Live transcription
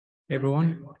Hey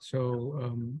everyone, so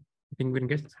I think we can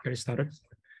get started.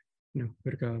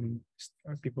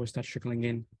 With people start trickling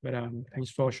in, but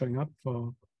thanks for showing up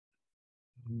for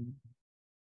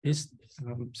this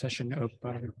session of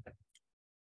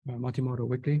Multimodal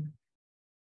Weekly.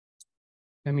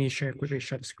 Let me quickly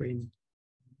share the screen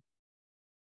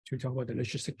to talk about the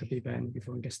logistics of the event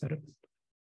before we get started.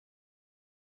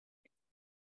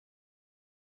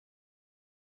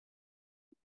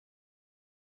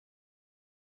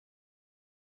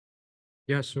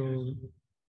 Yeah, so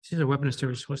this is a webinar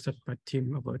series hosted by a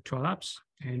team of 12 apps,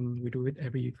 and we do it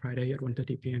every Friday at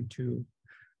 1:30 p.m. to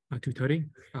 2:30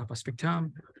 Pacific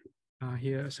time.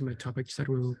 Here are some of the topics that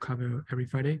we'll cover every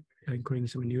Friday, including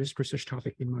some news research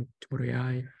topic in multimodal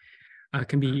AI.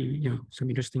 Can be some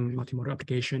interesting multimodal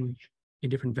application in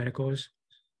different verticals,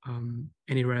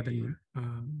 any relevant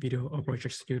video or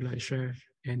projects you'd like to share,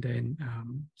 and then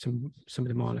some of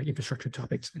the more like infrastructure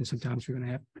topics. And sometimes we're going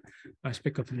to have a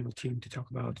speaker from the team to talk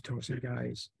about the tools and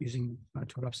guys using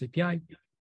ToolOps API.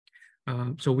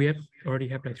 So we already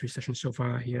have like 3 sessions so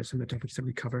far. Here are some of the topics that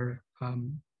we cover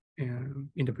in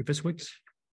the previous weeks.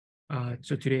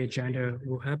 So today agenda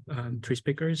will have 3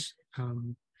 speakers.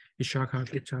 Vishakha,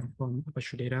 Gupta from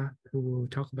ApertureData, who will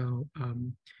talk about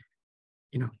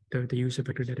the use of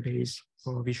vector database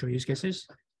for visual use cases.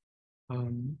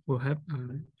 We'll have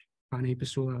Pranay,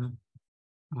 Pasula,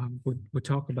 we'll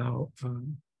talk about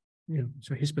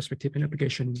so his perspective and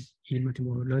application in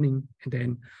multimodal learning, and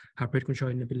then Harpreet will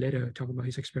join a bit later, talk about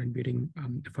his experience building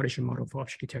a foundation model for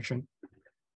object detection.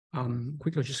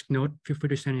 Quickly, just note, feel free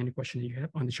to send any questions you have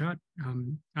on the chat,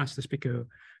 ask the speaker,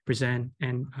 present,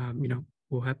 and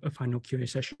we'll have a final Q&A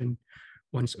session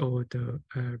once all the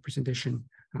presentation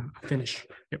finish.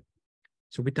 Yep.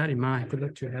 So with that in mind, I'd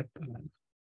like to have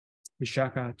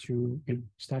Vishakha to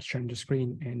start sharing the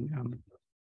screen and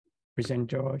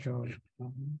present your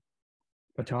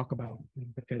talk about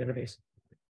the database.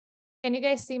 Can you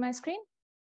guys see my screen?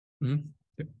 Mm-hmm.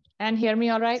 Yep. And hear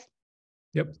me all right?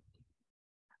 Yep.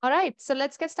 All right, so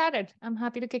let's get started. I'm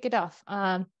happy to kick it off.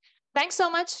 Thanks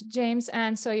so much, James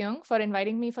and Soyoung, for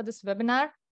inviting me for this webinar.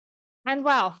 And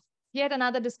wow, yet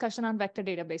another discussion on vector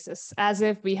databases, as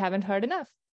if we haven't heard enough.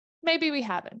 Maybe we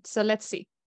haven't, so let's see.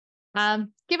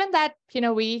 Given that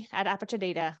we at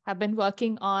ApertureData have been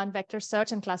working on vector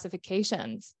search and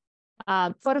classifications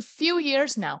for a few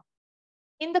years now,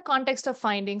 in the context of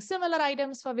finding similar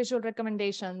items for visual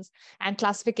recommendations and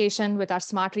classification with our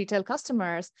smart retail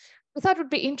customers, we thought it would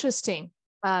be interesting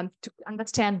to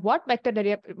understand what vector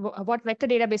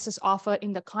databases offer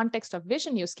in the context of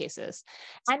vision use cases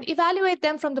and evaluate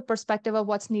them from the perspective of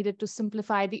what's needed to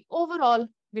simplify the overall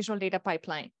visual data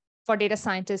pipeline for data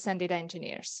scientists and data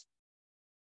engineers.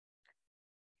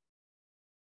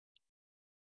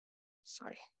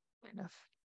 Sorry, enough.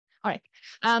 All right.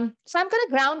 So I'm going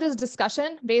to ground this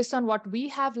discussion based on what we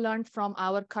have learned from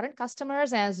our current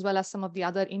customers, as well as some of the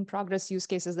other in-progress use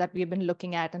cases that we've been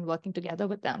looking at and working together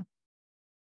with them.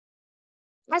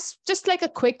 As just like a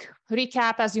quick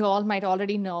recap, as you all might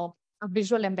already know, a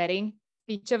visual embedding,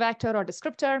 feature vector or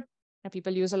descriptor, and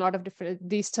people use a lot of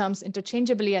these terms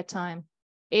interchangeably at times,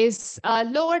 is a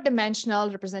lower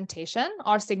dimensional representation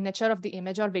or signature of the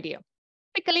image or video.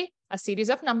 Typically, a series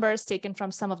of numbers taken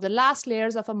from some of the last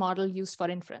layers of a model used for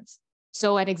inference.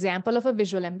 So an example of a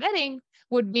visual embedding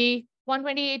would be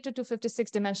 128 to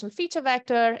 256 dimensional feature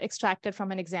vector extracted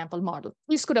from an example model.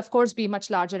 These could, of course, be much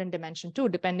larger in dimension too,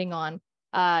 depending on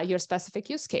your specific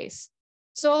use case.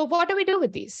 So what do we do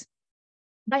with these?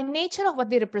 By nature of what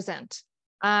they represent,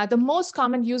 the most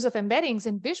common use of embeddings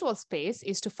in visual space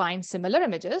is to find similar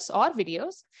images or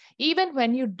videos, even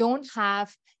when you don't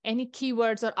have any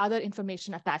keywords or other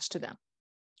information attached to them.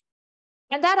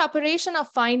 And that operation of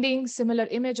finding similar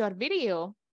image or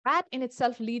video, that in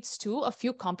itself leads to a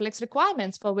few complex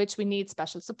requirements for which we need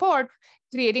special support,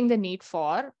 creating the need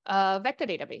for a vector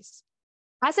database.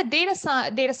 As a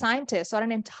data scientist or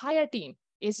an entire team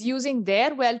is using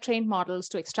their well-trained models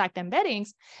to extract embeddings,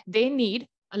 they need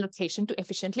a location to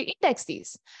efficiently index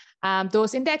these.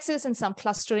 Those indexes and some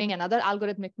clustering and other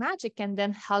algorithmic magic can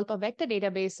then help a vector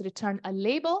database return a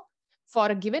label for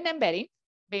a given embedding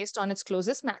based on its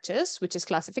closest matches, which is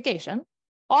classification,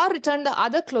 or return the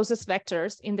other closest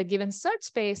vectors in the given search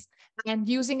space and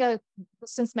using a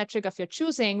distance metric of your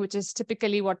choosing, which is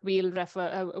typically what we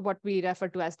refer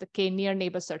to as the k-near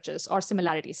neighbor searches or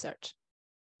similarity search.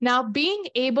 Now, being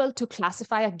able to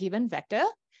classify a given vector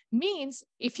means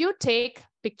if you take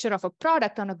picture of a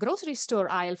product on a grocery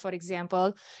store aisle, for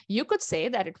example, you could say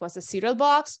that it was a cereal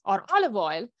box or olive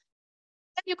oil,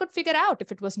 and you could figure out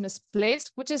if it was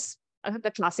misplaced, which is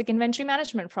the classic inventory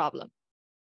management problem.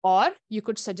 Or you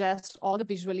could suggest all the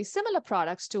visually similar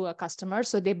products to a customer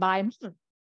so they buy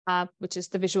more, which is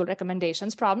the visual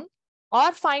recommendations problem.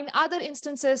 Or find other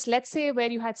instances, let's say, where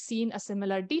you had seen a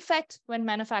similar defect when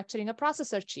manufacturing a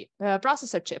processor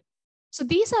chip. So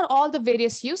these are all the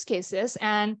various use cases,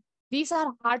 and these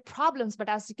are hard problems, but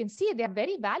as you can see, they are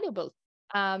very valuable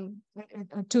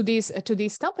to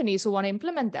these companies who want to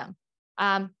implement them.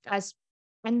 And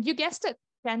you guessed it,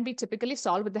 can be typically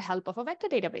solved with the help of a vector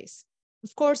database.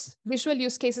 Of course, visual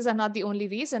use cases are not the only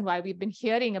reason why we've been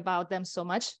hearing about them so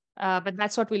much, but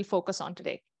that's what we'll focus on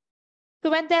today. So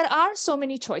when there are so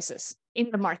many choices in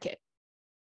the market,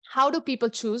 how do people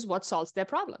choose what solves their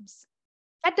problems?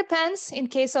 That depends in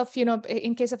case of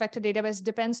vector database,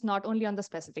 depends not only on the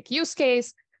specific use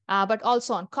case, but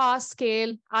also on cost,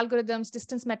 scale, algorithms,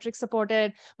 distance metrics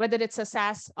supported, whether it's a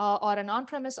SaaS or an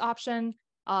on-premise option,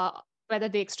 whether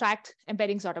they extract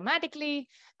embeddings automatically,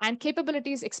 and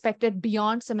capabilities expected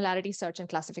beyond similarity search and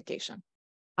classification.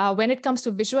 When it comes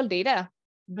to visual data,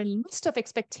 the list of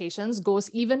expectations goes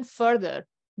even further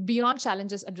beyond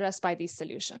challenges addressed by these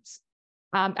solutions,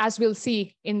 as we'll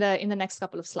see in the next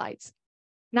couple of slides.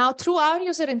 Now, through our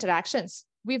user interactions,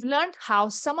 we've learned how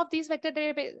some of these vector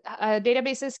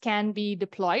databases can be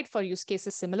deployed for use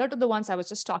cases similar to the ones I was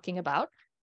just talking about.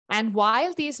 And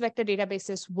while these vector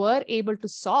databases were able to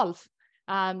solve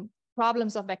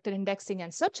problems of vector indexing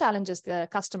and search challenges the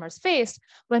customers faced,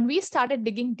 when we started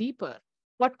digging deeper,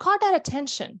 what caught our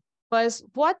attention was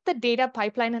what the data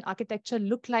pipeline and architecture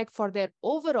looked like for their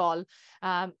overall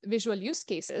visual use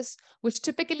cases, which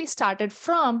typically started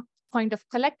from point of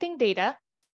collecting data,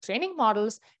 training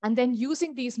models, and then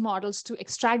using these models to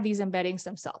extract these embeddings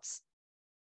themselves.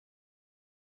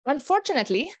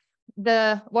 Unfortunately,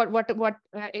 what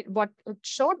it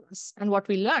showed us and what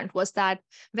we learned was that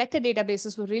vector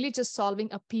databases were really just solving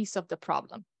a piece of the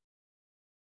problem.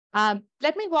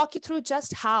 Let me walk you through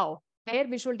just how their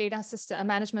visual data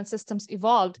management systems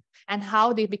evolved and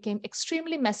how they became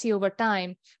extremely messy over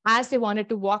time as they wanted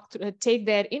to take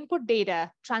their input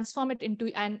data, transform it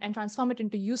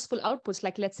into useful outputs,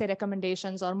 like let's say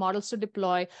recommendations or models to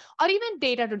deploy, or even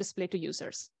data to display to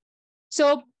users.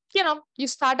 So, you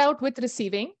start out with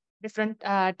receiving different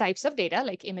types of data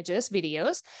like images,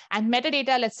 videos, and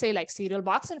metadata, let's say like serial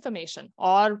box information,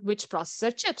 or which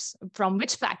processor chips from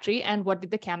which factory and what did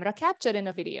the camera capture in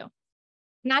a video.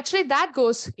 Naturally, that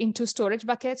goes into storage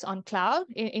buckets on cloud,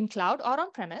 in cloud or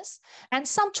on premise, and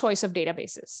some choice of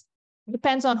databases.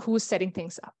 Depends on who's setting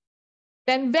things up.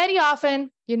 Then very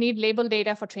often you need label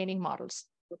data for training models.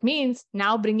 It means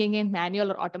now bringing in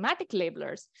manual or automatic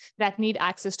labelers that need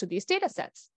access to these data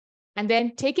sets. And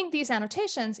then taking these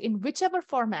annotations in whichever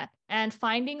format and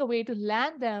finding a way to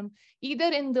land them either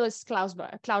in those cloud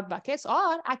buckets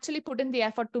or actually put in the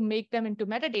effort to make them into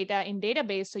metadata in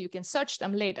database so you can search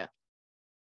them later.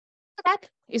 That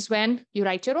is when you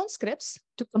write your own scripts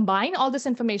to combine all this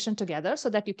information together so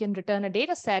that you can return a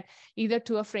data set either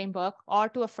to a framework or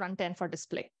to a front end for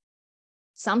display.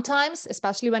 Sometimes,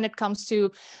 especially when it comes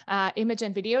to image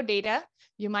and video data,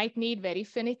 you might need very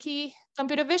finicky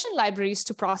computer vision libraries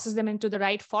to process them into the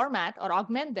right format or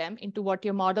augment them into what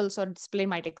your models or display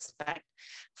might expect.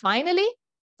 Finally,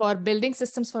 for building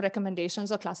systems for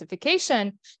recommendations or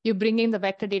classification, you bring in the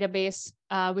vector database,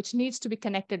 which needs to be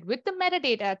connected with the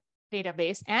metadata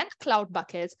database and cloud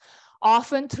buckets,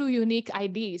 often through unique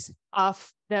IDs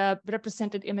of the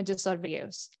represented images or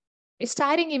videos. It's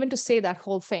tiring even to say that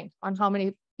whole thing on how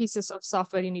many pieces of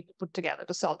software you need to put together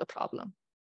to solve the problem.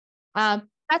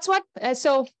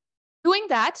 So doing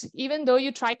that, even though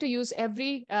you try to use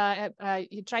the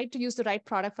right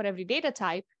product for every data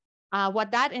type,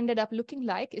 what that ended up looking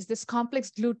like is this complex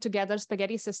glued together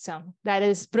spaghetti system that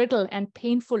is brittle and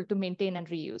painful to maintain and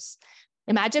reuse.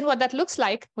 Imagine what that looks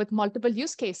like with multiple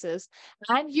use cases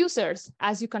and users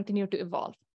as you continue to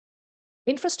evolve.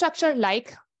 Infrastructure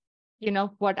like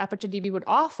what ApertureDB would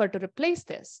offer to replace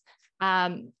this,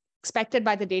 expected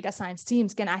by the data science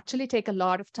teams, can actually take a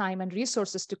lot of time and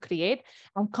resources to create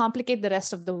and complicate the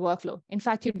rest of the workflow. In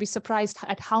fact, you'd be surprised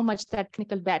at how much that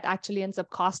technical debt actually ends up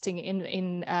costing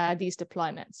in these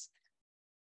deployments.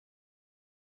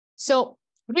 So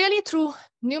really, through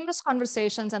numerous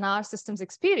conversations and our systems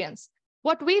experience,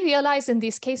 what we realized in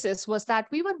these cases was that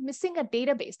we were missing a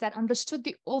database that understood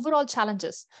the overall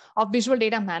challenges of visual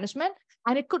data management,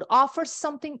 and it could offer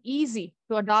something easy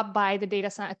to adopt by the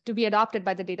to be adopted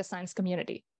by the data science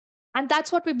community. And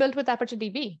that's what we built with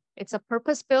ApertureDB. It's a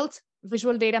purpose-built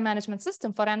visual data management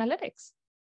system for analytics.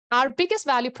 Our biggest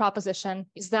value proposition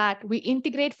is that we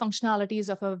integrate functionalities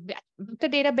of a vector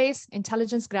database,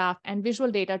 intelligence graph, and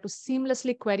visual data to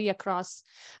seamlessly query across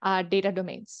data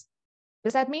domains. What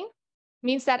does that mean?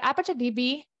 means that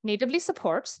ApertureDB natively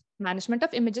supports management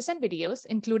of images and videos,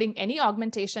 including any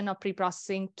augmentation or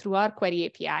preprocessing through our query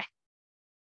API.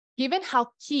 Given how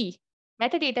key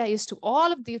metadata is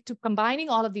to combining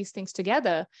all of these things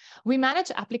together, we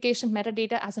manage application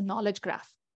metadata as a knowledge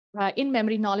graph,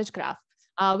 in-memory knowledge graph,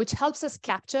 which helps us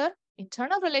capture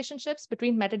internal relationships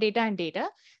between metadata and data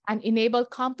and enable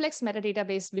complex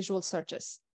metadata-based visual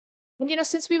searches. And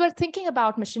since we were thinking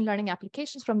about machine learning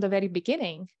applications from the very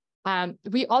beginning,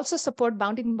 we also support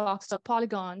bounding box or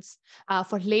polygons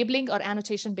for labeling or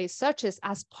annotation-based searches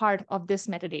as part of this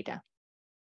metadata.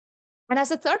 And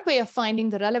as a third way of finding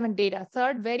the relevant data,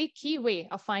 third very key way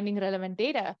of finding relevant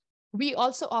data, we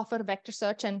also offer vector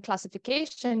search and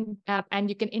classification, and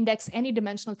you can index any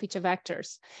dimensional feature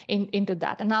vectors into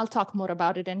that. And I'll talk more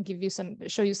about it and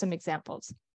show you some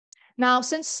examples. Now,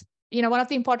 since one of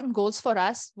the important goals for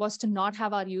us was to not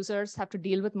have our users have to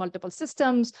deal with multiple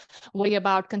systems, worry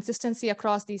about consistency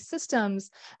across these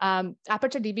systems,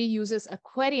 ApertureDB uses a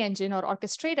query engine or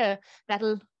orchestrator that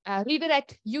will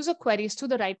redirect user queries to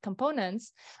the right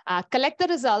components, collect the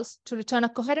results to return a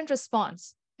coherent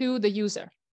response to the user.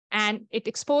 And it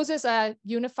exposes a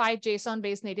unified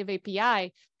JSON-based native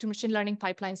API to machine learning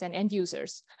pipelines and end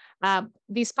users.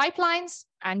 These pipelines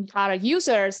and our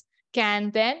users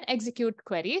can then execute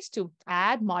queries to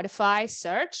add, modify,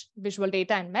 search, visual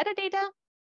data and metadata,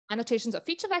 annotations of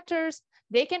feature vectors.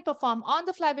 They can perform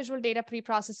on-the-fly visual data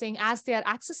preprocessing as they are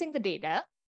accessing the data.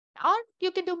 Or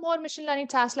you can do more machine learning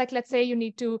tasks, like let's say you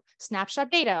need to snapshot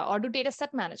data or do data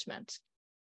set management.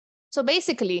 So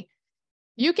basically,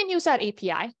 you can use our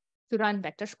API to run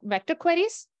vector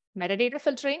queries, metadata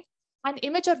filtering, and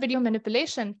image or video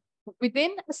manipulation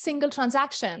within a single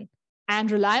transaction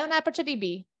and rely on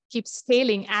ApertureDB, keep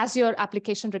scaling as your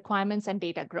application requirements and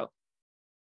data grow.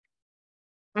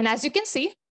 And as you can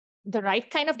see, the right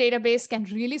kind of database can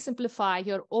really simplify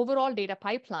your overall data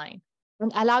pipeline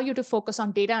and allow you to focus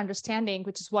on data understanding,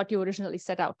 which is what you originally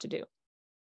set out to do.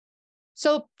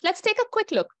 So let's take a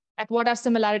quick look at what our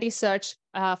similarity search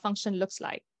function looks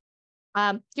like.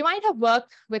 You might have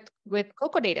worked with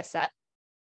Coco dataset.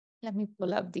 Let me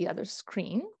pull up the other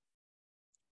screen.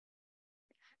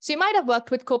 So you might have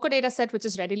worked with Coco dataset, which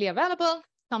is readily available,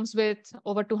 comes with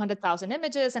over 200,000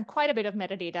 images and quite a bit of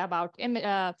metadata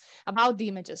about the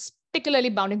images, particularly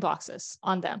bounding boxes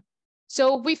on them.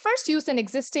 So we first used an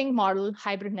existing model,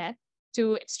 HybridNet,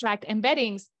 to extract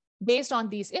embeddings based on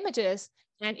these images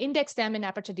and index them in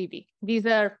ApertureDB. These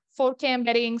are 4K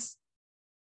embeddings.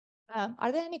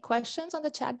 Are there any questions on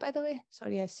the chat, by the way?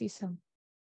 Sorry, I see some.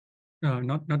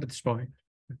 Not at this point.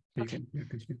 Okay. Continue.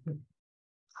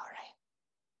 All right.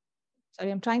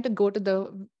 Sorry, I'm trying to go to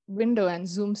the window and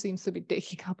Zoom seems to be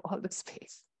taking up all the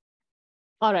space.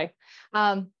 All right.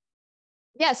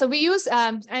 Yeah, so we use,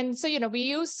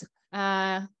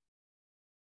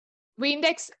 we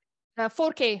index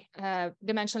 4K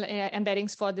dimensional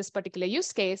embeddings for this particular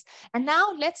use case. And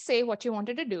now let's say what you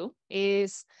wanted to do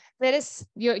is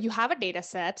you have a data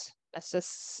set. Let's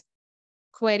just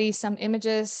query some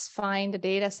images, find the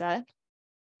data set.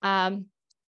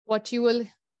 What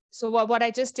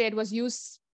I just did was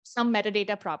use some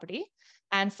metadata property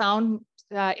and found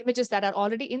images that are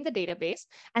already in the database.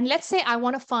 And let's say I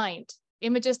want to find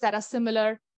images that are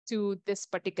similar to this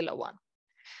particular one.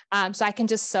 So I can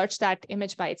just search that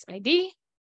image by its ID.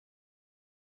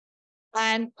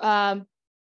 And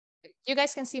you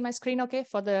guys can see my screen okay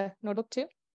for the notebook too?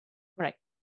 All right.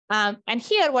 And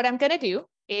here, what I'm going to do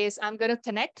is I'm going to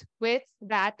connect with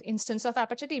that instance of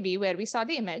ApertureDB where we saw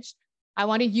the image. I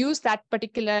want to use that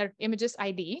particular image's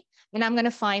ID, and I'm going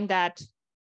to find that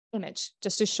image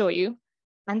just to show you.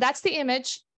 And that's the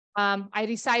image. I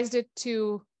resized it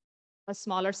to a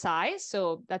smaller size,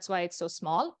 so that's why it's so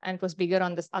small, and it was bigger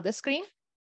on this other screen.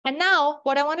 And now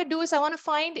what I want to do is I want to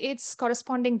find its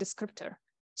corresponding descriptor.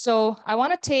 So I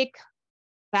want to take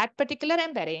that particular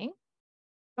embedding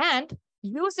and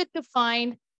use it to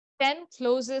find 10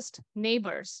 closest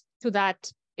neighbors to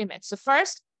that image. So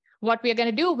first, what we are going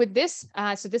to do with this,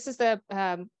 so this is the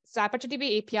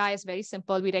ApertureDB API is very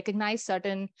simple. We recognize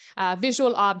certain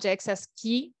visual objects as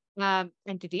key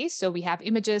entities. So we have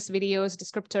images, videos,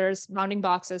 descriptors, bounding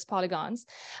boxes, polygons,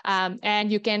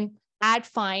 and you can add,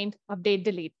 find, update,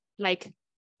 delete, like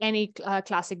any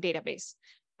classic database.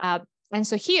 And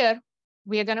so here,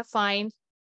 we are going to find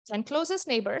 10 closest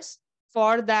neighbors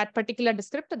for that particular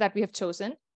descriptor that we have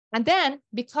chosen. And then,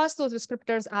 because those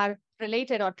descriptors are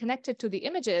related or connected to the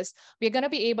images, we're going to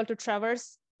be able to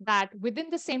traverse that within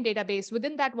the same database,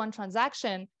 within that one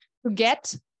transaction, to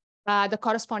get the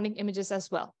corresponding images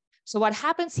as well. So what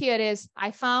happens here is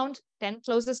I found 10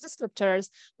 closest descriptors.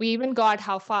 We even got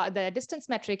how far the distance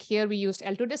metric here. We used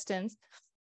L2 distance.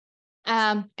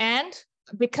 And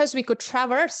because we could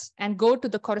traverse and go to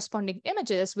the corresponding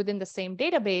images within the same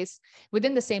database,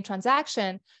 within the same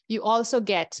transaction, you also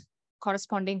get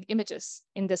corresponding images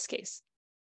in this case.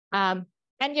 And,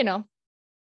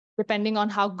 depending on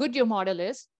how good your model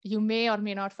is, you may or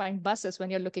may not find buses when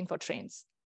you're looking for trains.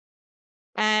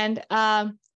 And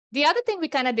the other thing we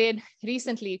kind of did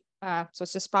recently, so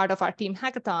it's just part of our team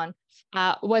hackathon,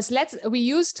 was we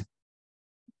used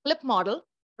clip model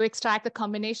to extract the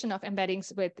combination of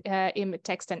embeddings with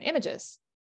text and images.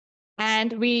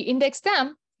 And we index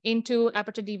them into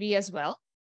ApertureDB as well.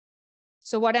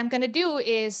 So what I'm going to do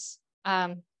is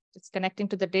it's connecting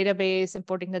to the database,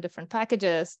 importing the different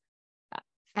packages.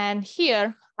 And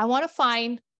here, I want to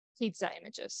find pizza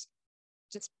images.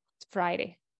 Just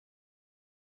Friday.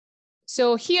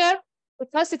 So here,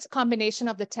 because it's a combination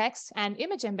of the text and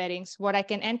image embeddings, what I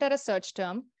can enter a search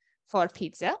term for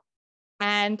pizza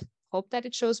and hope that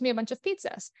it shows me a bunch of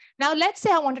pizzas. Now, let's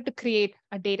say I wanted to create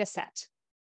a data set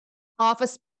of a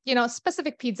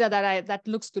specific pizza that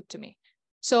looks good to me.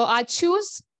 So I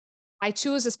choose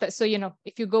so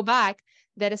if you go back,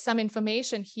 there is some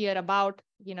information here about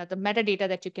the metadata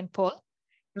that you can pull,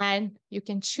 and you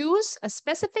can choose a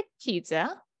specific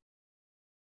pizza.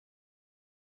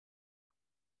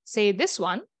 Say this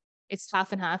one, it's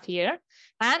half and half here,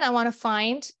 and I want to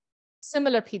find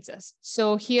similar pizzas.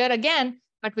 So here again,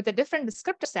 but with a different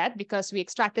descriptor set, because we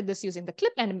extracted this using the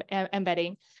clip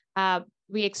embedding,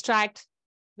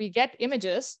 we get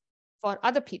images for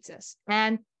other pizzas.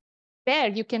 And there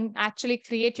you can actually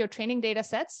create your training data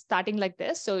sets starting like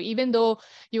this. So even though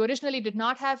you originally did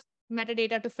not have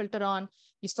metadata to filter on,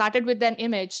 you started with an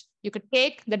image, you could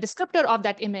take the descriptor of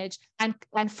that image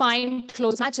and find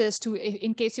close matches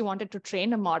in case you wanted to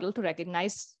train a model to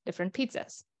recognize different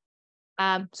pizzas.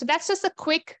 So that's just a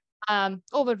quick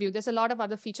overview. There's a lot of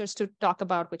other features to talk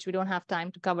about, which we don't have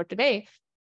time to cover today,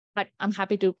 but I'm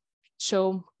happy to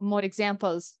show more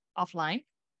examples offline.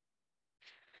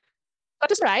 But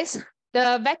to summarize,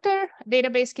 the vector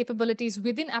database capabilities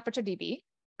within ApertureDB,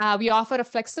 we offer a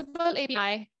flexible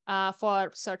API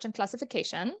for search and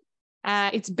classification.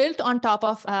 It's built on top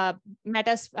of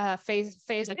Meta's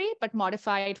phase array, but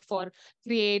modified for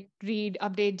create, read,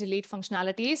 update, delete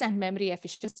functionalities and memory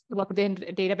efficiency within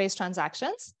database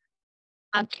transactions.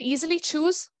 Easily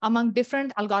choose among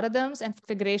different algorithms and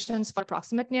configurations for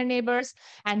proximate near neighbors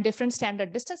and different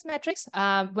standard distance metrics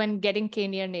when getting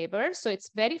k-near neighbors. So it's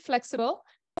very flexible.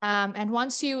 And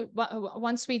once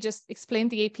we just explain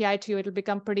the API to you, it'll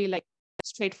become pretty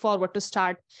straightforward to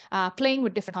start playing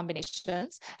with different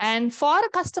combinations. And for a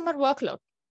customer workload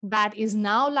that is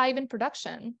now live in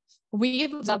production,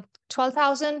 we've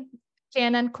 12,000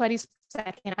 KNN queries per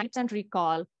second, 9%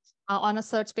 recall, on a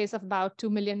search space of about 2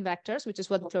 million vectors, which is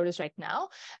what the workload is right now,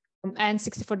 and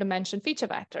 64-dimension feature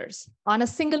vectors on a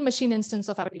single machine instance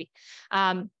of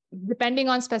ApertureDB. Depending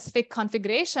on specific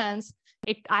configurations,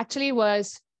 it actually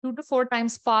was 2 to 4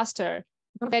 times faster,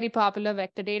 a very popular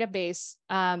vector database,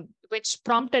 which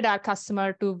prompted our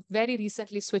customer to very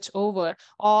recently switch over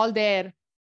all their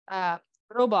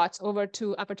robots over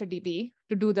to ApertureDB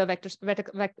to do the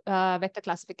vector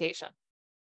classification.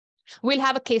 We'll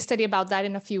have a case study about that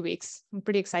in a few weeks. I'm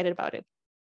pretty excited about it.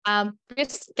 We're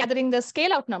just gathering the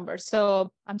scale out numbers.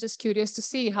 So I'm just curious to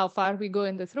see how far we go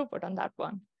in the throughput on that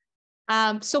one.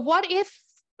 So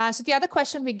the other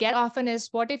question we get often is,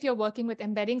 what if you're working with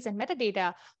embeddings and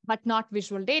metadata, but not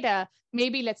visual data,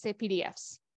 maybe let's say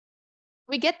PDFs?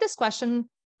 We get this question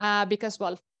because,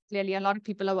 well, clearly a lot of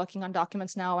people are working on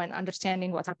documents now and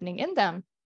understanding what's happening in them.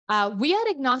 We are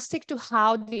agnostic to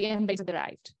how the embeddings are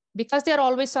derived. Because they're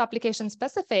always so application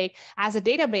specific, as a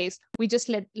database, we just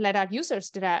let our users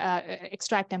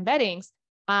extract embeddings.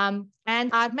 And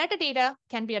our metadata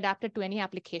can be adapted to any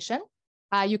application.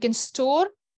 You can store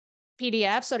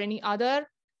PDFs or any other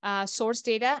source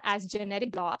data as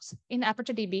generic blobs in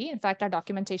ApertureDB. In fact, our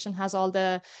documentation has all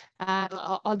the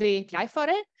API for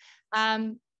it.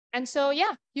 And so,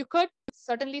 yeah, you could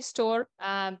certainly store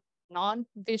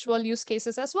non-visual use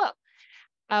cases as well.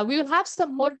 We will have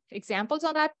some more examples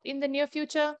on that in the near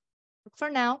future. But for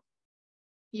now,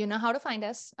 you know how to find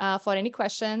us for any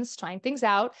questions, trying things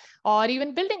out, or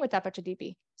even building with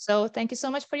ApertureDB. So thank you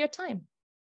so much for your time.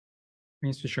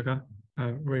 Thanks, Vishakha. I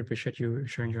really appreciate you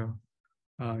sharing your,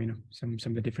 some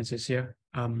of the differences here.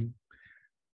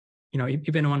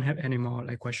 If anyone have any more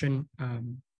question,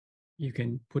 you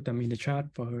can put them in the chat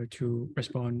for her to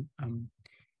respond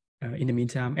in the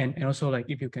meantime. And also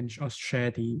if you can also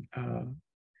share the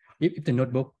if the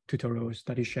notebook tutorials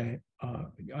that you share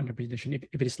on the presentation, if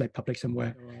it is like public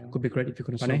somewhere, it could be great if you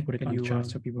could also put it on the chat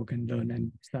so people can learn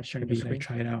and start sharing the screen,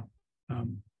 try it out.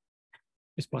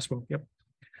 It's possible. Yep.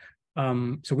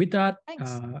 So with that,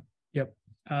 yep,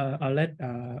 I'll let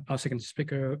our second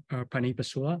speaker, Pranay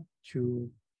Pasula, to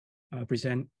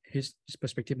present his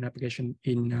perspective and application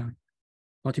in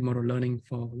multimodal learning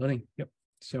for learning. Yep.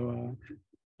 So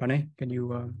Pranay, can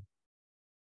you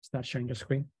start sharing your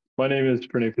screen? My name is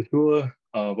Pranay Pasula.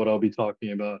 What I'll be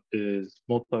talking about is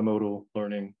multimodal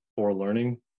learning for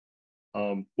learning.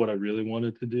 What I really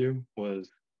wanted to do was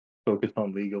focus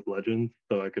on League of Legends,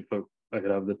 so I could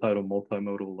have the title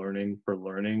Multimodal Learning for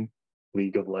Learning,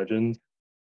 League of Legends,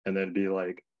 and then be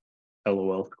like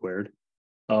LOL squared.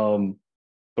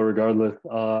 But regardless,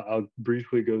 I'll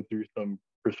briefly go through some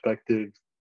perspectives,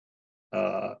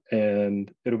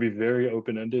 and it'll be very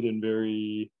open-ended and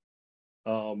very,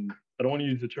 I don't want to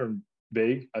use the term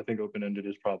vague. I think open-ended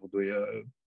is probably a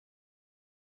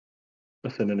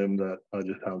synonym that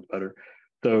just sounds better.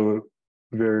 So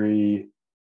very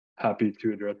happy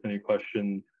to address any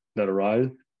questions that arise.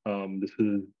 This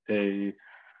is a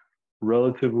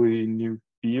relatively new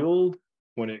field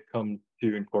when it comes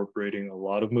to incorporating a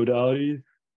lot of modalities,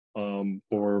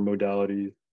 or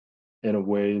modalities in a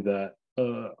way that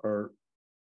are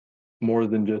more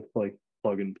than just like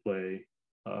plug and play,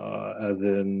 as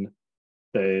in,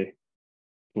 say,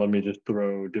 let me just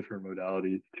throw different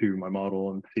modalities to my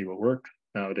model and see what works.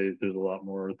 Nowadays, there's a lot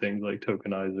more things like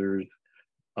tokenizers.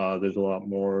 There's a lot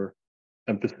more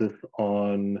emphasis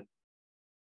on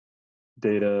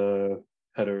data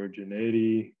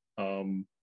heterogeneity.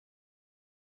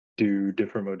 Do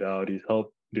different modalities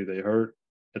help? Do they hurt?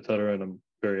 Et cetera. And I'm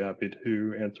very happy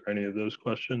to answer any of those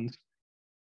questions.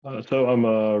 So I'm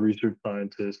a research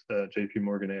scientist at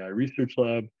JPMorgan AI Research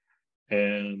Lab,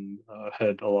 and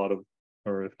head a lot of,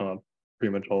 or if not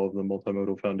pretty much all of the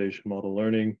multimodal foundation model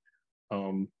learning,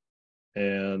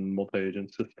 and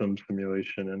multi-agent system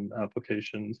simulation and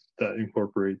applications that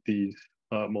incorporate these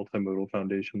multimodal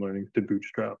foundation learnings to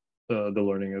bootstrap the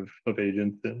learning of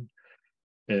agents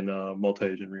in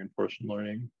multi-agent reinforcement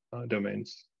learning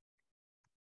domains.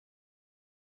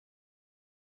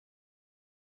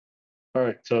 All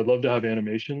right, so I'd love to have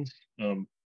animations,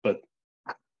 but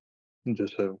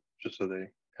just so they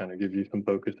kind of give you some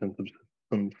focus and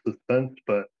some suspense.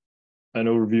 But an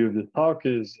overview of this talk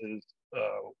is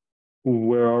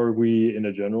where are we in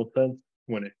a general sense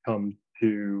when it comes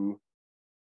to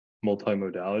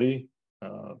multimodality,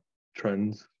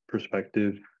 trends,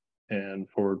 perspective, and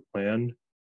forward plan.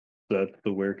 That's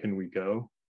the where can we go.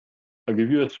 I'll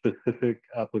give you a specific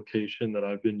application that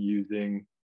I've been using,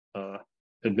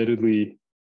 admittedly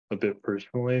a bit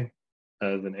personally,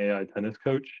 as an AI tennis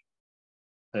coach,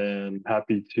 and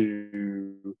happy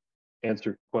to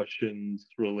answer questions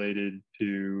related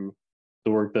to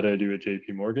the work that I do at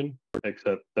JPMorgan,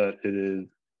 except that it is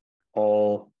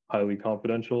all highly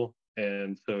confidential,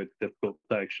 and so it's difficult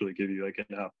to actually give you like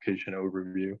an application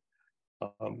overview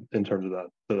in terms of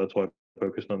that. So that's why I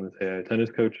focused on this AI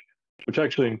tennis coach, which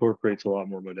actually incorporates a lot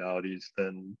more modalities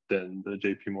than the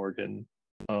JPMorgan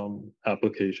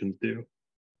applications do.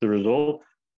 The results,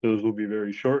 those will be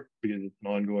very short because it's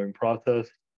an ongoing process,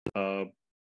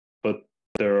 but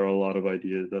there are a lot of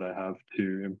ideas that I have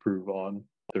to improve on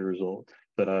the results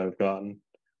that I've gotten.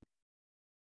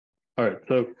 All right,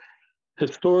 so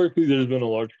historically, there's been a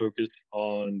large focus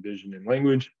on vision and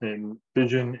language, and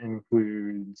vision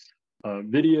includes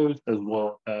videos as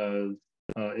well as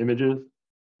images.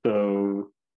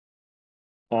 So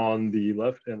on the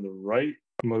left and the right,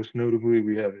 most notably,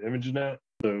 we have ImageNet.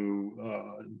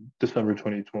 So December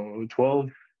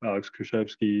 2012, Alex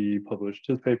Krzyzewski published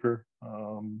his paper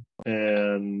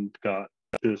and got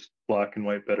just black and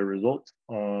white better results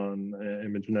on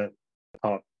ImageNet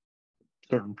top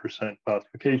certain percent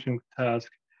classification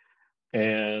task.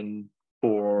 And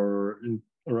for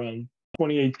around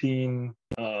 2018,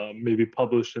 maybe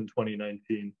published in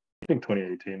 2019, I think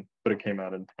 2018, but it came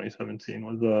out in 2017,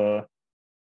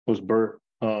 was BERT.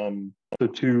 The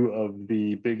two of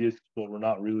the biggest, well, were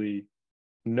not really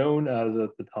known as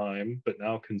at the time, but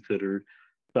now considered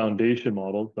foundation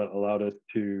models that allowed us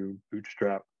to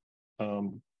bootstrap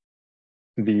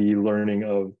the learning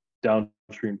of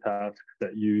downstream tasks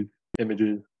that use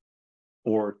images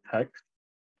or text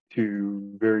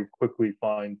to very quickly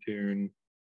fine-tune,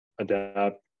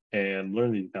 adapt, and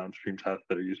learn these downstream tasks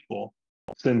that are useful.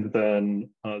 Since then,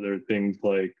 there are things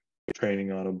like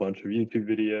training on a bunch of YouTube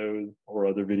videos or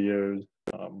other videos.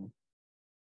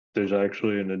 There's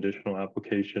actually an additional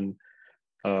application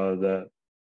that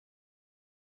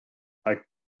I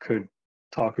could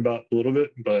talk about a little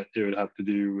bit, but it would have to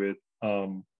do with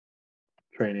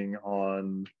training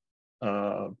on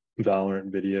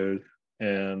Valorant videos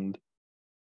and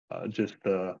just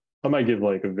I might give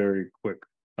like a very quick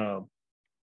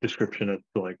description as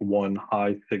to like one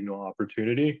high signal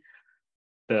opportunity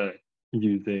that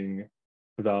using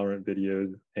Valorant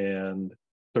videos and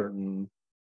certain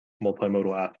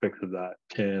multimodal aspects of that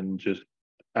can just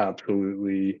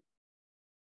absolutely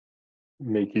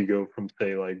make you go from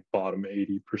say like bottom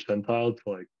 80 percentile to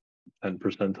like 10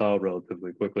 percentile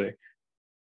relatively quickly.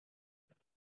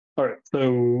 All right,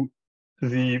 so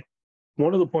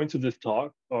one of the points of this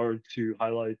talk are to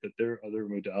highlight that there are other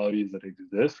modalities that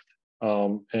exist.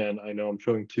 And I know I'm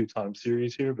showing 2 time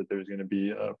series here, but there's going to be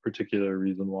a particular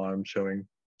reason why I'm showing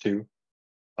 2.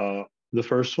 The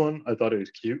first one, I thought it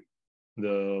was cute,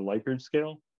 the Likert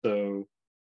scale. So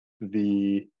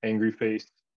the angry face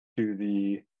to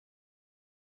the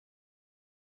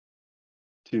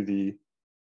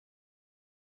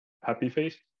happy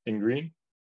face in green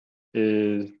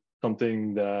is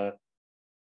something that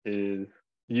is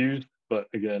used, but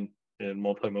again, in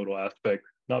multimodal aspects,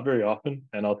 not very often.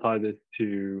 And I'll tie this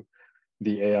to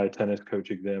the AI tennis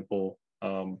coach example,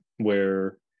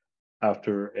 where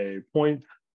after a point,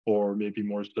 or maybe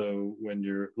more so when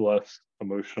you're less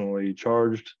emotionally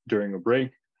charged during a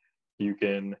break, you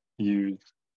can use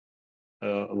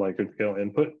a Likert scale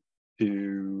input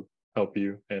to help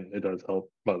you, and it does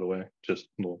help, by the way, just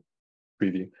a little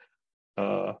preview,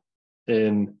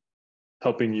 in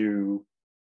helping you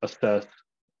assess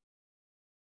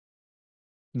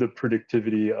the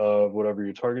predictivity of whatever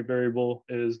your target variable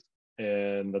is,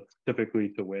 and that's typically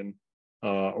to win,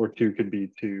 or 2 could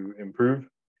be to improve.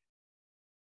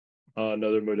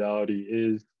 Another modality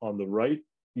is on the right,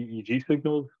 EEG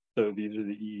signals. So these are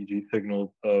the EEG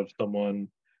signals of someone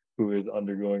who is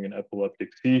undergoing an epileptic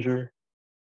seizure.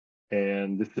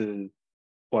 And this is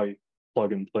quite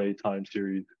plug and play time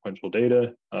series sequential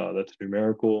data. That's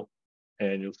numerical.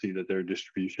 And you'll see that there are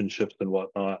distribution shifts and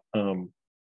whatnot.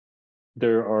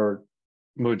 There are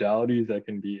modalities that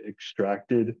can be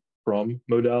extracted from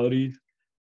modalities.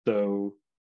 So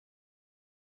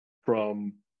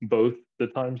from both the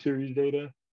time series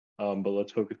data, but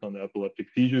let's focus on the epileptic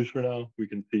seizures for now. We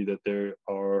can see that there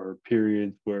are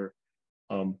periods where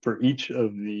for each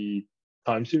of the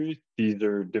time series, these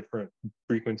are different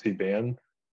frequency bands.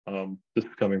 This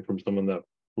is coming from someone that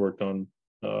worked on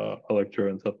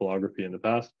electroencephalography in the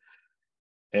past.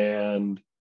 And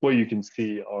what you can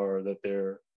see are that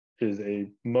there is a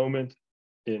moment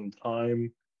in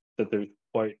time that there's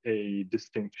quite a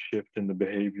distinct shift in the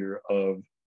behavior of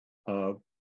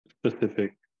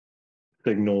specific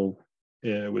signals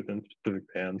within specific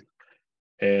bands.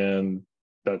 And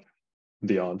that's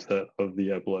the onset of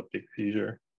the epileptic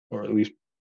seizure, or at least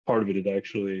part of it is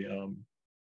actually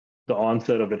the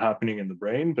onset of it happening in the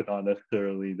brain, but not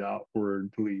necessarily the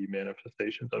outwardly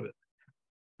manifestations of it.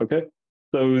 Okay,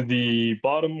 so the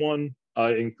bottom one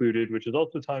I included, which is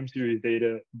also time series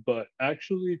data, but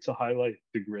actually to highlight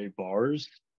the gray bars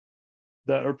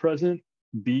that are present,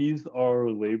 these are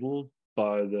labeled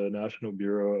by the National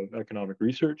Bureau of Economic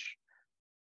Research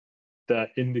that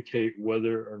indicate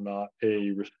whether or not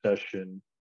a recession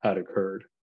had occurred.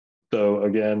 So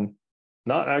again,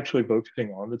 not actually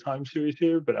focusing on the time series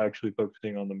here, but actually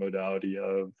focusing on the modality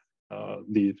of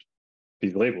these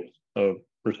labels of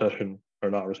recession or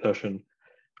not recession.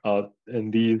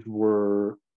 And these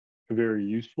were very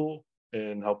useful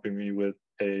in helping me with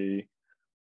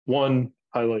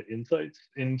highlight insights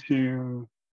into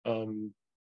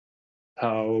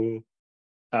how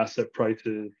asset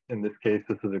prices, in this case,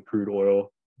 this is a crude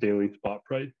oil daily spot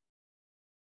price.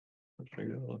 Let's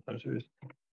bring it a time series.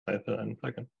 I have that in a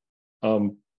second.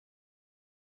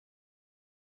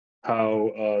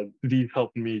 How these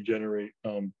helped me generate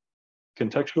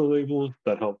contextual labels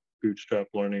that help bootstrap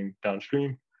learning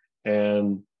downstream,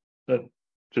 and that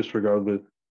just regardless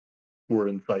were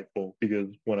insightful, because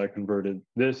when I converted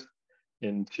this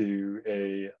into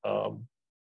a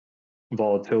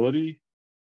volatility,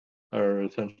 or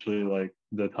essentially like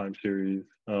the time series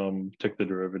took the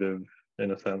derivative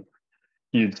in a sense,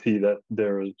 you'd see that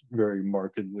there is very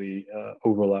markedly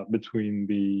overlap between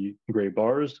the gray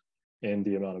bars and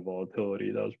the amount of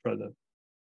volatility that was present.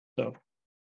 So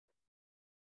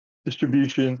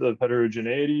distributions of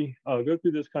heterogeneity. I'll go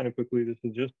through this kind of quickly. This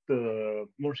is just the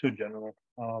more so general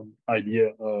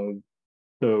idea of,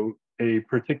 so a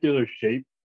particular shape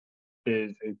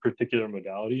is a particular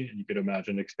modality, and you could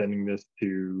imagine extending this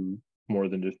to more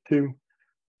than just 2.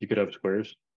 You could have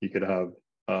squares, you could have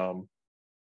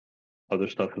other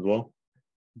stuff as well.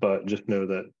 but just know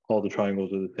that all the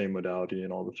triangles are the same modality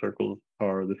and all the circles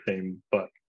are the same but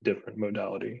different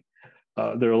modality.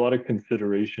 There are a lot of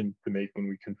considerations to make when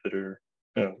we consider,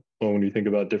 when you think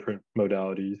about different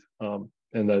modalities,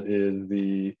 and that is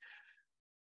the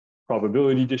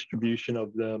probability distribution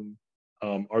of them.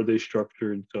 Are they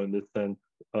structured? So in this sense,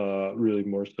 really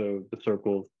more so the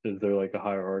circles, is there like a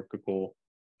hierarchical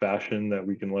fashion that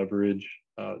we can leverage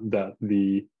that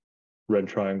the red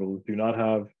triangles do not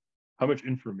have? How much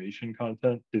information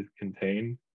content is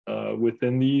contained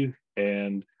within these?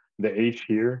 And the H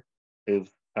here is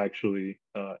actually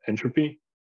entropy.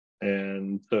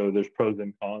 And so there's pros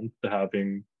and cons to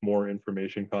having more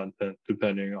information content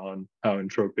depending on how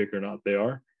entropic or not they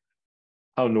are.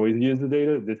 How noisy is the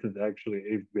data? This is actually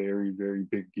a very, very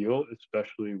big deal,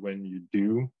 especially when you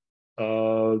do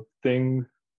things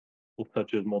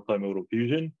such as multimodal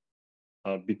fusion,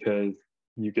 because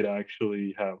you could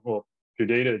actually have, well, your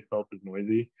data itself is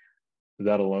noisy.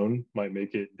 That alone might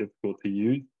make it difficult to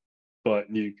use, but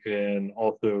you can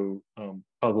also cause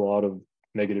a lot of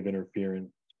negative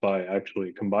interference by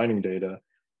actually combining data,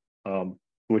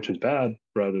 which is bad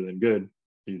rather than good.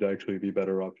 You'd actually be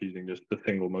better off using just a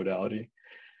single modality.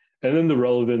 And then the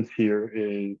relevance here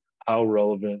is how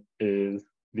relevant is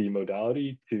the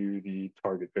modality to the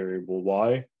target variable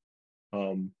Y.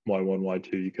 Y1,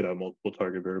 Y2, you could have multiple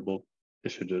target variables.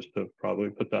 It should just have probably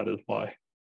put that as Y.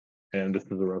 And this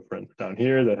is a reference down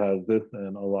here that has this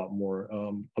and a lot more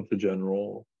of the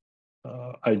general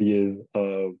ideas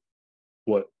of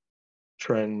what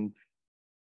trends,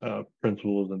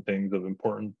 principles, and things of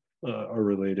importance are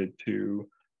related to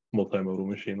multimodal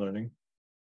machine learning.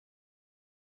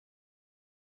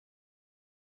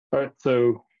 All right,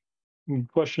 so the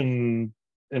question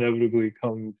inevitably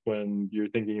comes when you're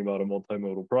thinking about a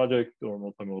multimodal project or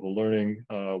multimodal learning,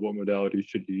 what modalities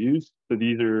should you use? So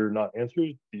these are not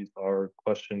answers, these are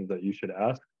questions that you should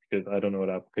ask, because I don't know what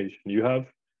application you have.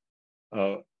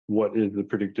 What is the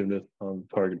predictiveness on the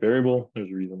target variable? There's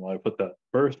a reason why I put that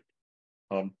first.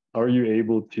 Are you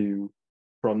able to,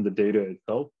 from the data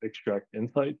itself, extract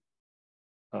insights?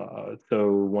 So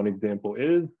one example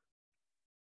is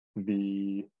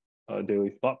the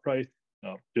daily spot price.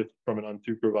 Just from an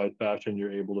unsupervised fashion,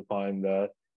 you're able to find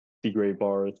that the gray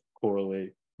bars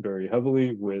correlate very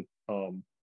heavily with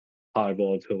high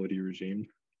volatility regimes.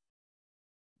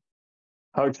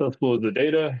 How accessible is the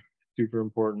data? Super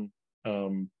important.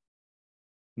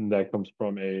 That comes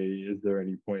from is there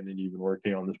any point in even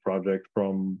working on this project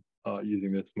from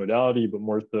using this modality, but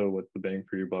more so what's the bang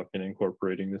for your buck in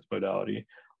incorporating this modality?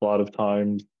 A lot of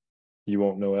times you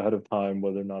won't know ahead of time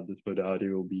whether or not this modality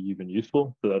will be even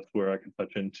useful. So that's where I can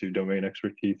touch into domain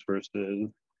expertise versus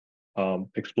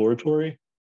exploratory.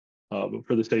 But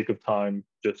for the sake of time,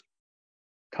 just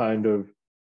kind of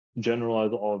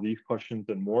generalize all of these questions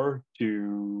and more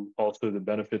to also the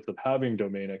benefits of having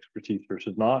domain expertise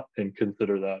versus not, and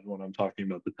consider that when I'm talking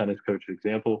about the tennis coach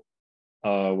example,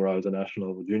 where I was a national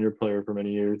level junior player for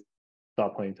many years,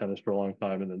 stopped playing tennis for a long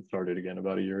time, and then started again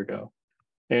about a year ago.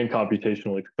 And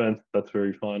computational expense, that's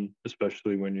very fun,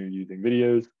 especially when you're using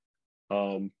videos.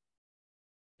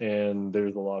 And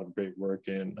there's a lot of great work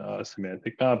in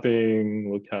semantic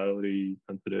mapping, locality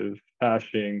sensitive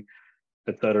hashing,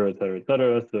 et cetera, et cetera, et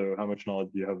cetera. So how much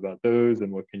knowledge do you have about those,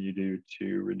 and what can you do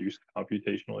to reduce the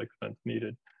computational expense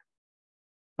needed?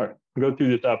 All right, I'll go through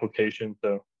this application.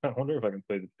 So I wonder if I can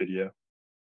play this video.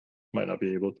 Might not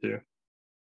be able to,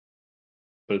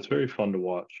 but it's very fun to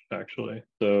watch, actually.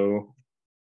 So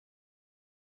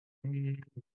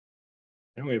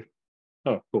anyway,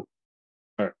 oh, cool.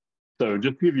 All right, so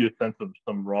just to give you a sense of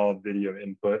some raw video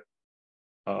input,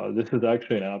 this is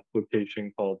actually an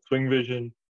application called Swing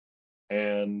Vision,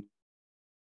 and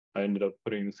I ended up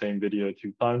putting the same video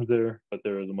 2 times there, but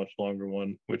there is a much longer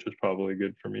one, which is probably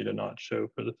good for me to not show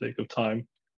for the sake of time.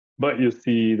 But you'll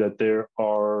see that there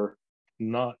are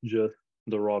not just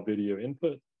the raw video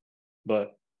input,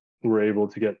 but we're able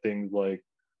to get things like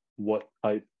what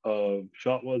type of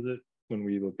shot was it. When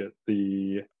we look at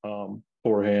the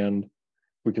forehand,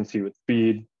 we can see what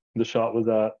speed the shot was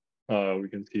at. We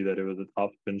can see that it was a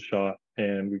topspin shot,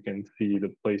 and we can see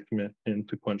the placement in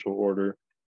sequential order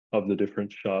of the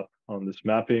different shots on this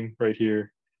mapping right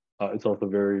here. It's also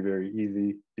very, very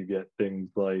easy to get things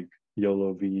like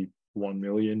YOLO V1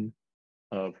 million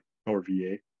or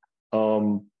V8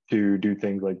 to do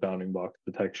things like bounding box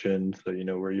detection, so you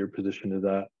know where your position is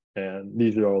at. And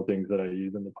these are all things that I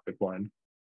use in the pipeline.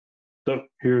 So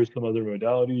here's some other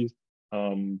modalities.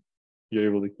 You're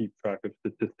able to keep track of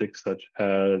statistics such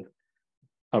as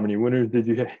how many winners did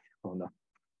you hit? Oh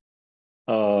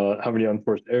no. How many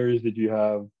unforced errors did you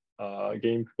have?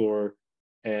 Game score,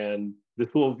 and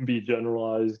this will be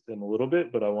generalized in a little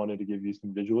bit, but I wanted to give you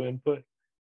some visual input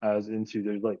as into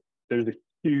there's a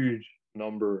huge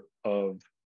number of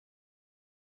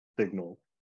signals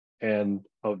and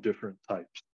of different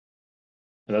types.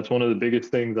 And that's one of the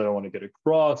biggest things that I want to get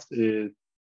across is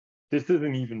this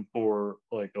isn't even for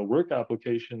like a work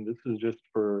application. This is just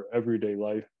for everyday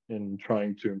life and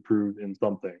trying to improve in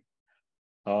something.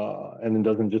 And it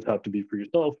doesn't just have to be for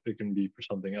yourself, it can be for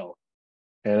something else.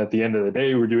 And at the end of the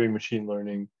day, we're doing machine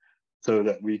learning so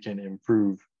that we can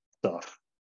improve stuff.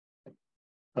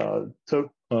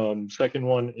 Second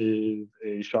one is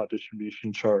a shot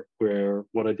distribution chart where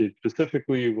what I did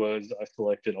specifically was I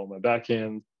selected all my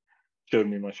backhands, showed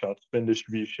me my shot spin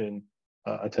distribution.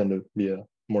 I tend to be a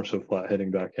more so flat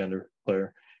hitting backhander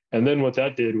player. And then what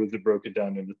that did was it broke it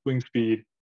down into swing speed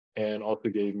and also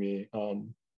gave me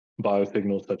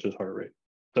biosignals such as heart rate.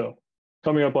 So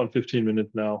coming up on 15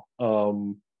 minutes now,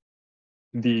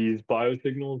 these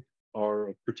biosignals are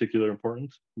of particular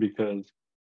importance because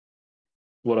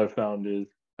what I found is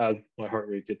as my heart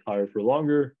rate gets higher for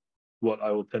longer, what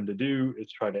I will tend to do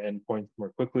is try to end points more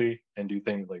quickly and do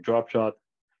things like drop shots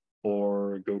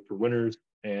or go for winners.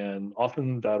 And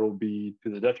often that'll be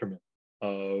to the detriment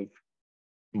of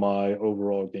my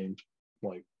overall game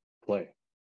like play.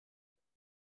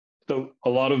 So a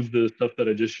lot of the stuff that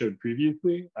I just showed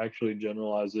previously actually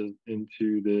generalizes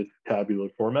into this tabular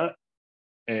format.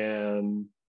 And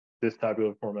this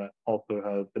tabular format also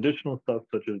has additional stuff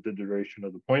such as the duration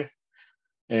of the point.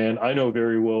 And I know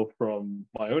very well from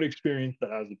my own experience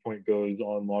that as the point goes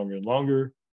on longer and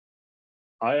longer,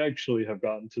 I actually have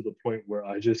gotten to the point where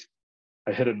I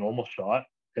hit a normal shot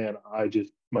and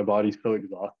my body's so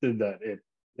exhausted that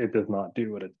it does not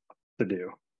do what it's to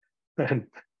do. And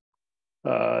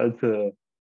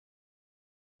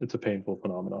it's a painful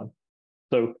phenomenon.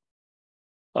 So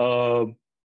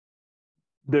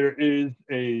there is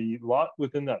a lot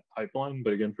within that pipeline,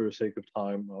 but again, for the sake of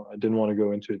time, I didn't want to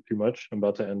go into it too much. I'm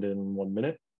about to end in 1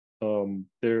 minute.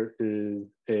 There is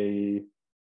a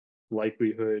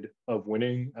likelihood of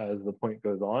winning as the point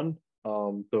goes on.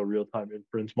 So a real-time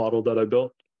inference model that I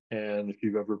built. And if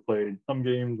you've ever played some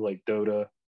games like Dota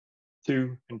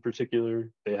 2 in particular,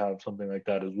 they have something like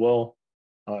that as well.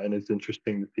 And it's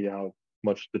interesting to see how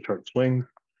much the chart swings.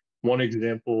 One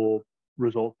example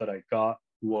result that I got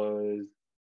was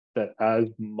that as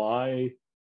my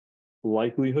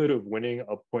likelihood of winning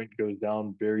a point goes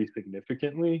down very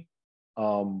significantly,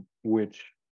 which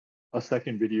a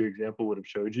second video example would have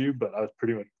showed you, but I was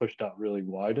pretty much pushed out really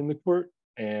wide in the court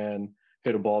and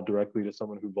hit a ball directly to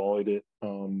someone who volleyed it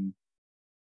to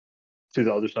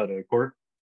the other side of the court.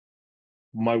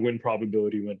 My win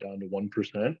probability went down to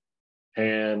 1%,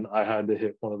 and I had to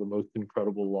hit one of the most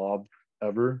incredible lobs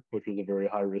ever, which was a very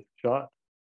high risk shot,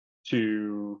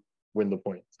 to win the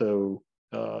point. So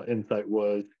insight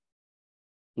was,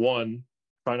 one,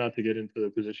 try not to get into the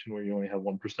position where you only have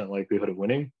 1% likelihood of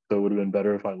winning. So it would have been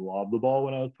better if I lobbed the ball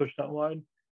when I was pushed out wide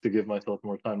to give myself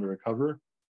more time to recover.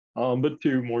 But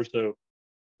two, more so,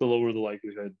 the lower the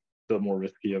likelihood, the more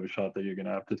risky of a shot that you're going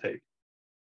to have to take.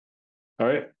 All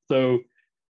right. So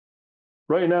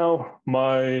right now,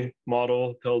 my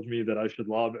model tells me that I should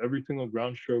lob every single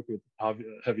ground stroke with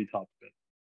heavy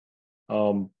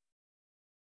topspin.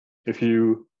 If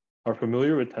you are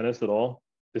familiar with tennis at all,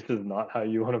 this is not how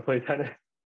you want to play tennis,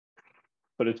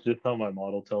 but it's just how my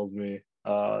model tells me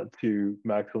to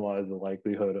maximize the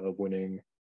likelihood of winning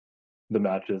the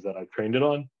matches that I've trained it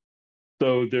on.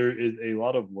 So there is a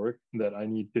lot of work that I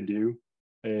need to do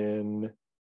in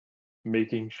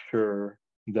making sure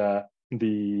that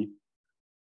the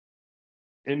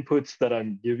inputs that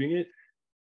I'm giving it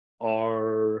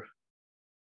are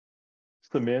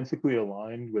semantically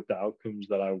aligned with the outcomes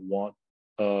that I want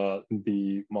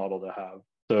the model to have.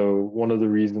 So one of the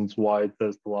reasons why it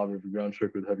says to lob every ground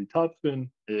stroke with heavy topspin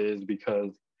is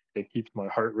because it keeps my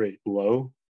heart rate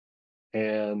low.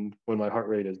 And when my heart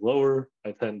rate is lower,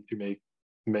 I tend to make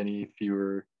many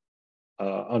fewer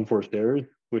unforced errors,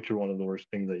 which are one of the worst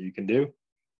things that you can do.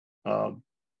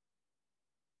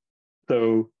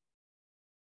 So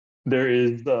there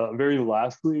is very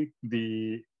lastly,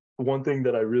 the one thing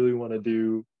that I really want to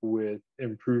do with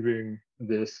improving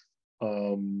this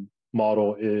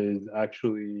model is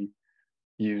actually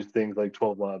use things like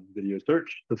 12 Labs video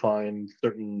search to find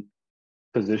certain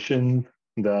positions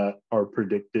that are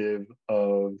predictive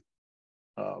of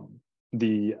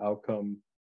the outcome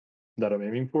that I'm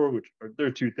aiming for, which there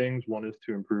are two things. One is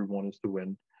to improve, one is to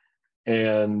win.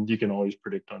 And you can always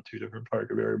predict on two different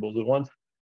target variables at once.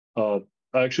 I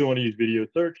actually want to use video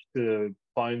search to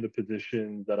find the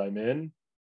positions that I'm in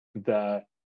that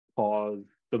cause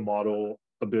the model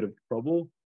a bit of trouble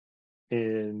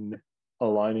in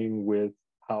aligning with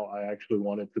how I actually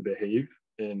want it to behave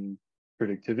in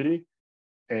productivity,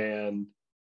 and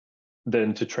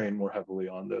then to train more heavily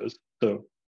on those. So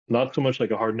not so much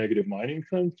like a hard negative mining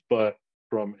sense, but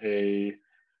from a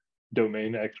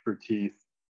domain expertise,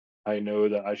 I know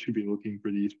that I should be looking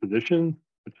for these positions.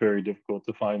 It's very difficult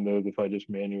to find those if I just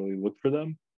manually look for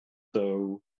them.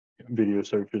 So video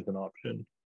search is an option.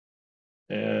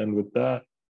 And with that,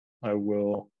 I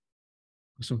will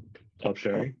Awesome. stop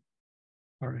sharing.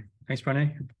 All right. Thanks,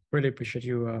 Pranay. Really appreciate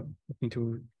you looking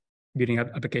to building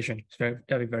up application. It's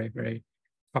very, very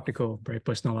practical, very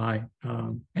personalized.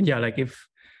 And yeah, like if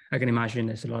I can imagine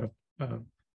there's a lot of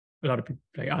people,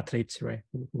 like athletes, right,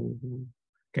 who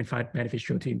can find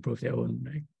beneficial to improve their own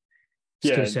like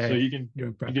skill set. So you can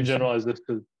practice. generalize this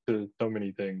to so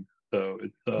many things. So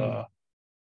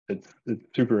it's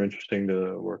super interesting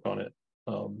to work on it.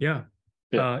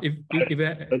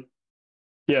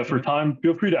 For time,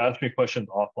 feel free to ask me questions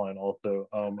offline also.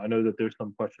 I know that there's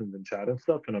some questions in chat and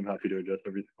stuff, and I'm happy to address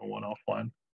every single one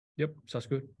offline. Yep, sounds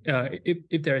good.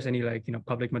 If there is any like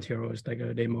public materials like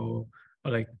a demo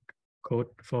or like code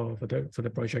for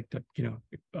the project that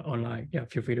online,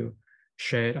 feel free to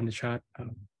share it on the chat. So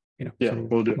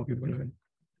we'll do. More people learn.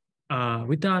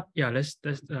 With that, let's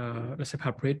have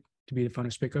Harpreet to be the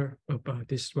final speaker of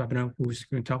this webinar, who's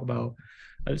going to talk about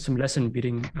some lesson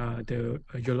building the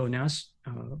YOLO-NAS,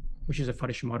 which is a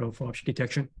foundation model for object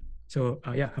detection. So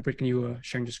Harpreet, can you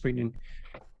share the screen and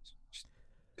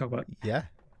talk about? Yeah,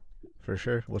 for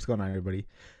sure. What's going on, everybody?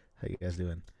 How you guys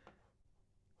doing?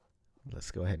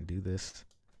 Let's go ahead and do this,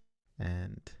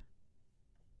 and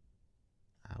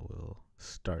I will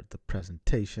start the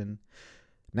presentation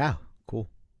now. Cool.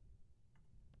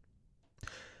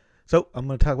 So I'm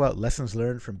going to talk about lessons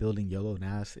learned from building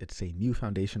YOLO-NAS. It's a new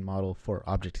foundation model for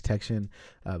object detection.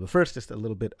 But first, just a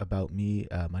little bit about me.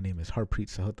 My name is Harpreet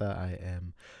Sahota. I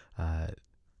am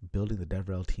building the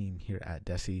DevRel team here at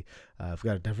Deci. I've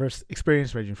got a diverse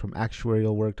experience ranging from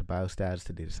actuarial work to biostats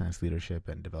to data science leadership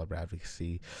and developer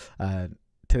advocacy.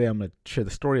 Today, I'm going to share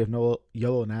the story of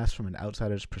YOLO-NAS from an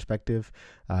outsider's perspective.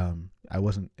 I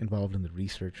wasn't involved in the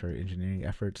research or engineering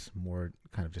efforts, more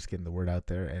kind of just getting the word out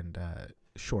there and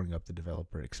shoring up the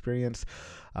developer experience.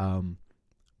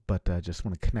 But just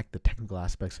want to connect the technical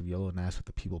aspects of YOLO-NAS with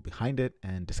the people behind it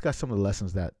and discuss some of the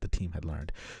lessons that the team had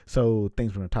learned. So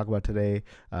things we're going to talk about today,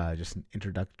 just an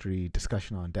introductory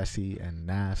discussion on Deci and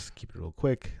NAS, keep it real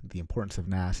quick, the importance of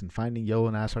NAS and finding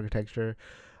YOLO-NAS architecture,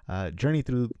 journey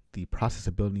through the process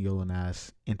of building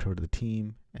YOLO-NAS, intro to the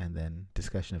team, and then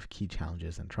discussion of key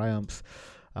challenges and triumphs.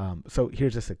 So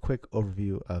here's just a quick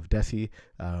overview of Deci.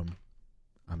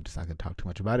 I'm just not going to talk too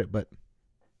much about it, but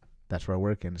that's where I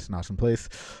work, and it's an awesome place.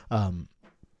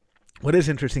 What is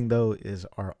interesting, though, is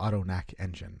our AutoNAC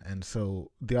engine. And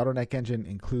so the AutoNAC engine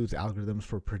includes algorithms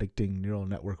for predicting neural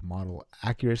network model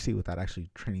accuracy without actually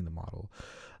training the model.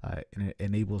 And it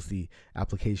enables the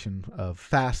application of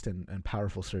fast and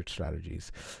powerful search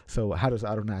strategies. So how does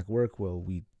AutoNAC work? Well,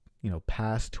 we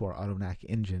pass to our AutoNAC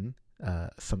engine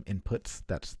some inputs.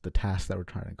 That's the task that we're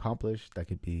trying to accomplish. That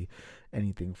could be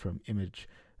anything from image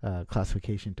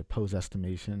classification to pose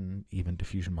estimation, even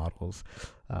diffusion models,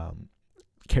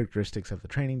 characteristics of the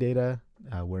training data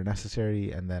where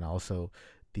necessary, and then also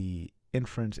the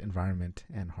inference environment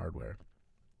and hardware.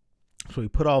 So we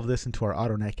put all of this into our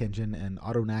AutoNAC engine, and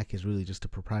AutoNAC is really just a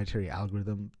proprietary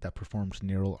algorithm that performs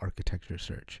neural architecture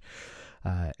search.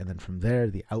 And then from there,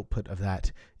 the output of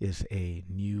that is a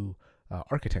new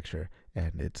architecture,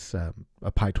 and it's a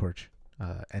PyTorch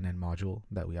NN module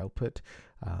that we output.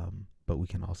 But we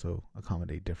can also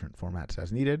accommodate different formats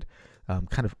as needed.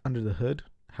 Kind of under the hood,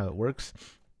 how it works.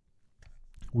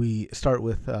 We start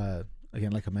with,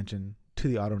 again, like I mentioned, to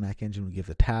the AutoNAC engine, we give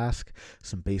the task,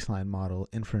 some baseline model,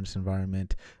 inference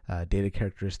environment, data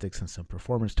characteristics, and some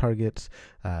performance targets.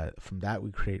 From that,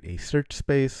 we create a search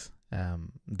space.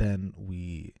 Then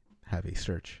we have a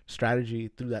search strategy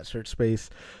through that search space.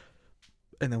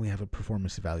 And then we have a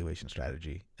performance evaluation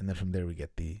strategy. And then from there, we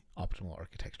get the optimal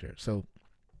architecture. So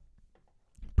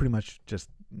pretty much just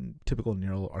typical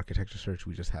neural architecture search.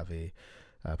 We just have a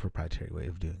proprietary way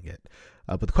of doing it.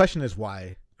 But the question is,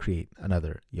 why create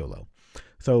another YOLO?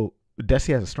 So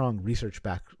Deci has a strong research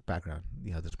background.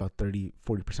 There's about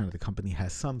 30-40% of the company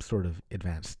has some sort of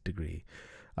advanced degree.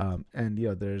 And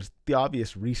there's the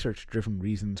obvious research-driven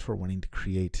reasons for wanting to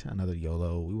create another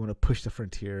YOLO. We want to push the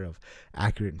frontier of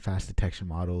accurate and fast detection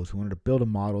models. We wanted to build a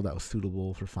model that was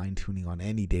suitable for fine-tuning on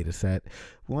any data set.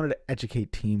 We wanted to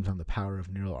educate teams on the power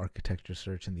of neural architecture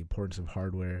search and the importance of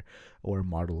hardware or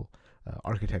model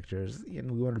architectures. And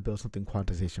we wanted to build something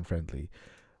quantization-friendly.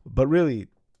 But really,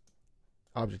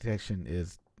 object detection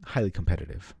is highly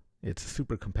competitive. It's a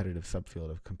super competitive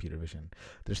subfield of computer vision.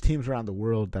 There's teams around the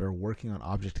world that are working on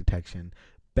object detection,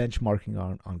 benchmarking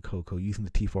on COCO using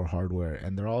the T4 hardware,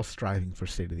 and they're all striving for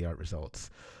state-of-the-art results.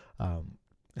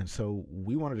 And so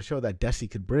we wanted to show that Deci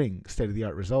could bring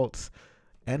state-of-the-art results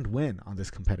and win on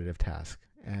this competitive task.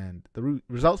 And the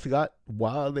results we got,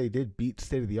 while they did beat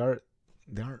state-of-the-art,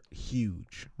 they aren't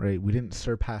huge, right? We didn't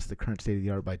surpass the current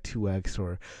state-of-the-art by 2x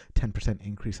or 10%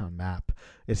 increase on map.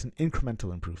 It's an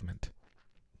incremental improvement.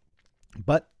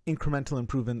 But incremental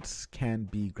improvements can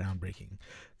be groundbreaking,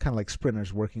 kind of like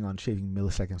sprinters working on shaving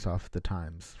milliseconds off the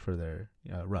times for their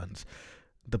runs.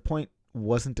 The point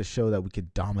wasn't to show that we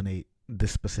could dominate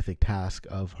this specific task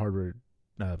of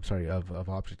of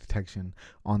object detection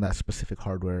on that specific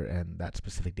hardware and that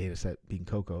specific data set being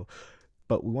COCO,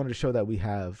 but we wanted to show that we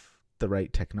have the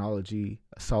right technology,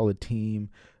 a solid team,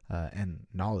 and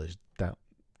knowledge that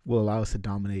will allow us to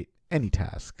dominate any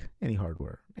task, any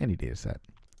hardware, any data set.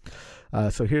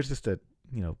 So here's just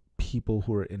people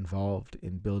who are involved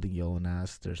in building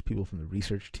YOLO-NAS. There's people from the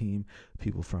research team,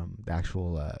 people from the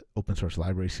actual open source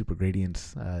library super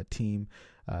gradients team,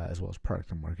 as well as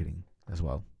product and marketing as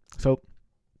well. So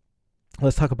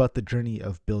let's talk about the journey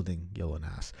of building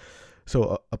YOLO-NAS.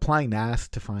 So applying NAS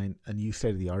to find a new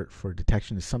state-of-the-art for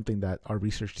detection is something that our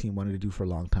research team wanted to do for a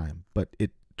long time, but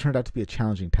it turned out to be a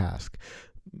challenging task,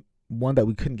 one that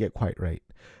we couldn't get quite right.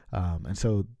 And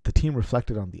so the team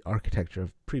reflected on the architecture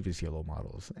of previous YOLO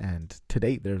models. And to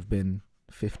date, there have been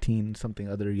 15 something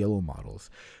other YOLO models,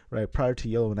 right? Prior to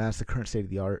YOLO-NAS, the current state of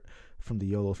the art from the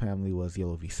YOLO family was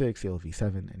YOLO v6, YOLO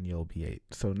v7, and YOLO v8.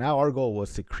 So now our goal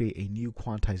was to create a new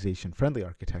quantization friendly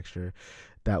architecture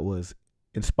that was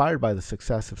inspired by the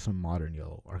success of some modern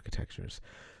YOLO architectures.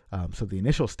 So the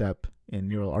initial step in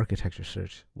neural architecture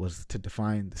search was to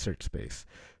define the search space.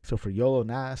 So for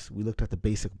YOLO-NAS, we looked at the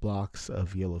basic blocks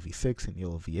of YOLO v6 and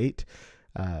YOLO v8.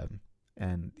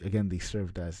 And again, these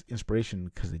served as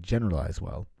inspiration because they generalize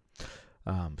well.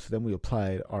 So then we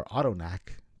applied our AutoNAC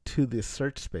to this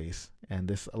search space, and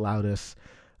this allowed us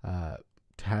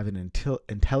to have an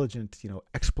intelligent,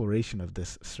 exploration of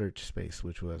this search space,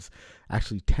 which was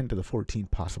actually 10 to the 14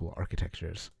 possible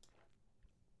architectures.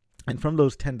 And from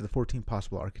those 10 to the 14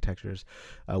 possible architectures,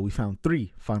 we found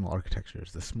 3 final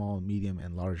architectures, the small, medium,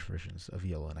 and large versions of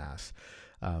YOLO-NAS.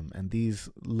 And these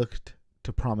looked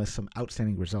to promise some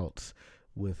outstanding results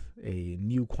with a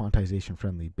new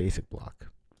quantization-friendly basic block.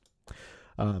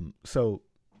 So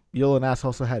YOLO-NAS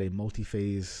also had a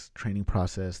multi-phase training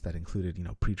process that included,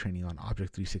 pre-training on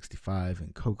Object 365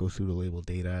 and COCO pseudo-label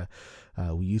data.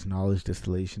 We used knowledge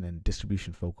distillation and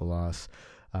distribution focal loss.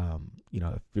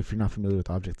 If you're not familiar with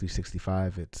Object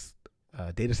 365, it's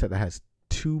a data set that has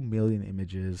 2 million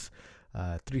images,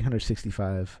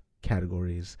 365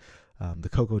 categories. The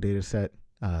COCO data set,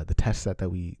 the test set that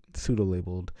we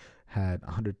pseudo-labeled, had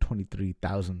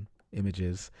 123,000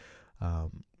 images.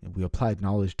 We applied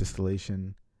knowledge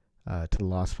distillation to the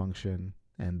loss function,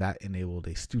 and that enabled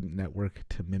a student network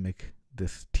to mimic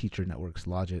this teacher network's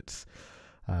logits.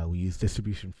 We used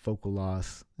distribution focal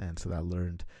loss, and so that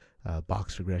learned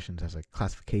box regressions as a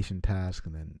classification task,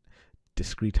 and then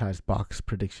discretized box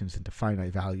predictions into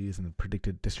finite values, and then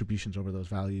predicted distributions over those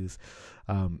values.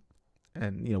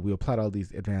 We applied all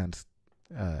these advanced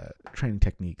training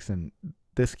techniques, and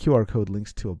this QR code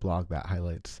links to a blog that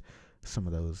highlights some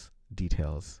of those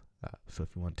details. So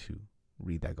if you want to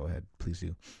read that, go ahead, please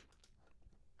do.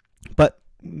 But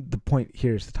the point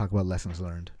here is to talk about lessons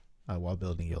learned while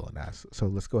building YOLO-NAS. So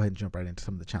let's go ahead and jump right into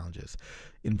some of the challenges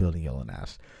in building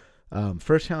YOLO-NAS.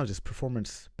 First challenge is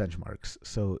performance benchmarks.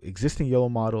 So existing YOLO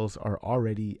models are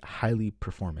already highly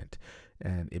performant,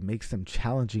 and it makes them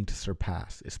challenging to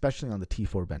surpass, especially on the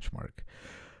T4 benchmark.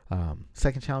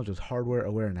 Second challenge was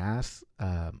hardware-aware NAS.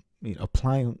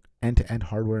 Applying end-to-end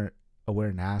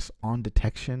hardware-aware NAS on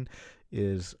detection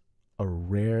is a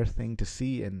rare thing to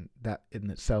see, and that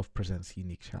in itself presents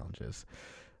unique challenges.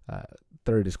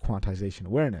 Third is quantization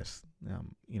awareness.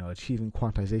 Achieving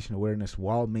quantization awareness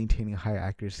while maintaining high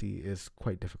accuracy is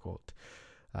quite difficult.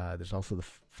 There's also the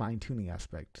fine-tuning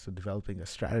aspect. So developing a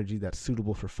strategy that's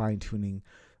suitable for fine-tuning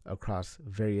across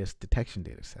various detection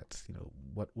data sets.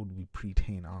 What would we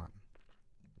pre-train on?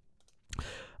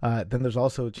 Then there's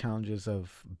also challenges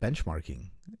of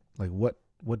benchmarking. Like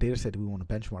what data set do we want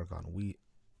to benchmark on? We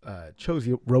chose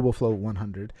RoboFlow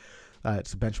 100.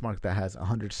 It's a benchmark that has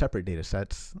 100 separate data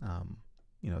sets.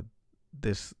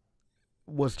 This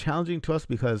was challenging to us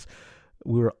because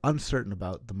we were uncertain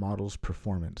about the model's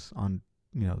performance on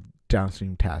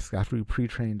downstream tasks. After we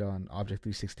pre-trained on Object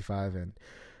 365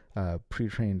 and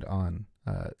pre-trained on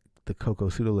the COCO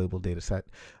pseudo-label data set,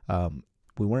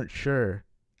 we weren't sure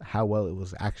how well it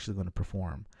was actually going to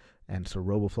perform. And so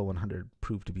RoboFlow 100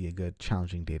 proved to be a good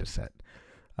challenging data set.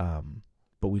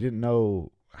 But we didn't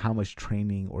know how much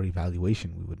training or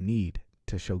evaluation we would need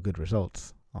to show good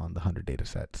results on the 100 data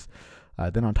sets.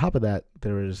 Then on top of that,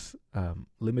 there is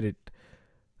limited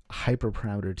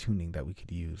hyperparameter tuning that we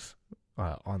could use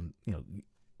on,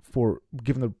 for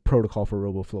given the protocol for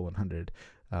RoboFlow 100,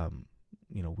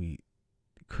 we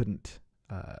couldn't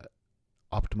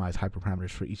optimize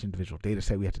hyperparameters for each individual data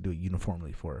set. We had to do it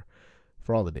uniformly for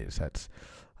all the data sets.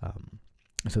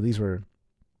 So these were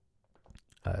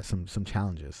some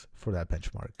challenges for that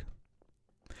benchmark.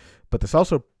 But this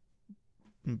also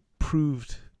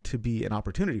proved to be an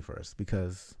opportunity for us,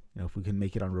 because if we can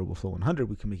make it on RoboFlow 100,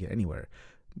 we can make it anywhere,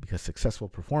 because successful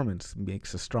performance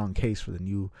makes a strong case for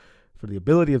the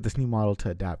ability of this new model to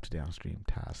adapt to downstream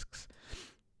tasks.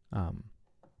 And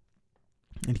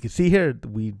you can see here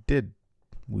we beat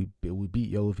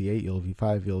YOLO v8, YOLO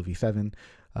v5, YOLO v7,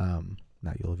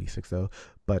 not YOLO v6 though,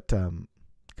 but I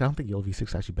don't think YOLO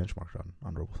v6 actually benchmarked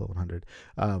on RoboFlow 100.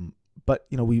 But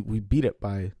we beat it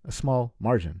by a small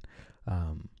margin.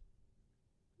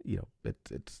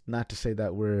 It's not to say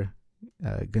that we're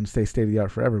going to stay state of the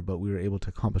art forever, but we were able to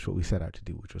accomplish what we set out to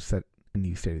do, which was set a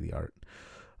new state of the art.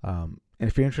 And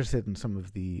if you're interested in some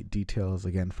of the details,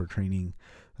 again, for training,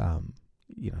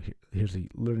 here's the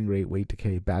learning rate, weight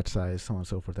decay, batch size, so on and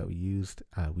so forth that we used.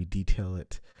 We detail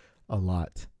it a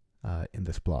lot in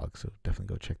this blog, so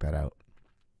definitely go check that out.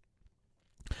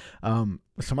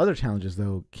 Some other challenges,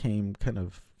 though, came kind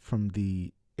of from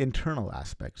the internal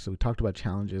aspect. So we talked about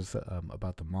challenges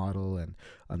about the model and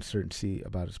uncertainty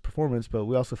about its performance, but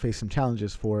we also faced some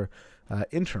challenges for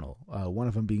internal, one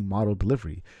of them being model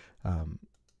delivery.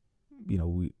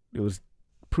 It was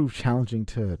proved challenging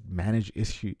to manage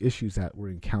issues that were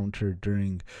encountered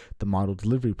during the model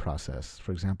delivery process.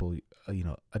 For example,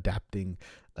 adapting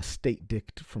a state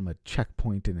dict from a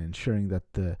checkpoint and ensuring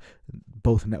that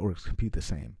both networks compute the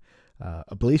same.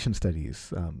 Ablation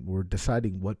studies, we're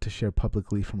deciding what to share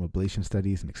publicly from ablation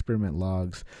studies and experiment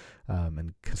logs,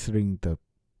 and considering the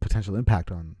potential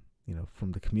impact on,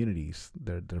 from the communities,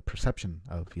 their perception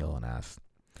of YOLO-NAS.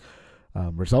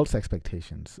 Results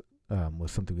expectations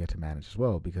was something we had to manage as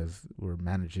well, because we're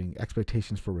managing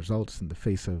expectations for results in the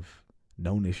face of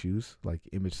known issues like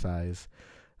image size,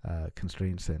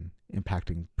 constraints, and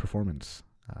impacting performance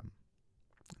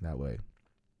that way.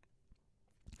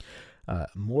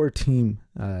 More team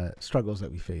struggles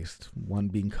that we faced, one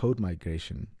being code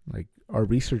migration. Like, our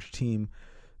research team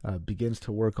begins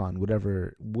to work on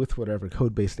whatever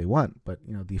code base they want, but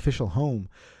the official home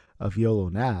of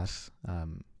YOLO-NAS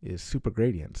is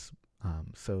supergradients.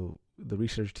 So the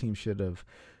research team should have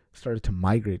started to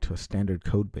migrate to a standard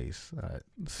code base,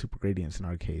 supergradients in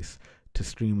our case, to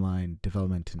streamline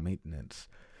development and maintenance.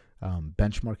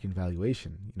 Benchmarking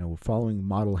evaluation. Following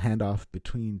model handoff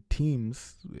between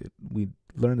teams, we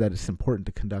learned that it's important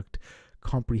to conduct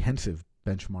comprehensive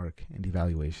benchmark and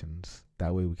evaluations.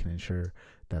 That way we can ensure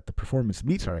that the performance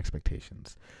meets our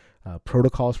expectations.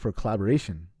 Protocols for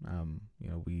collaboration.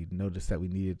 We noticed that we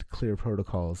needed clear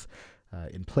protocols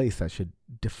in place that should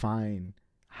define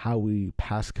how we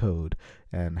pass code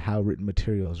and how written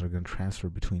materials are going to transfer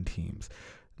between teams,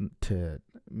 to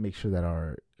make sure that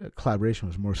our collaboration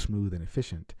was more smooth and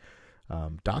efficient.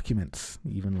 Documents,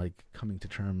 even like coming to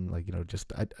term, like,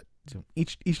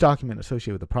 each document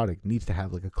associated with the product needs to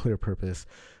have like a clear purpose,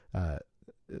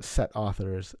 set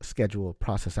authors, schedule,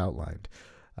 process outlined.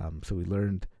 So we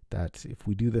learned that if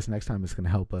we do this next time, it's going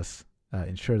to help us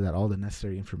ensure that all the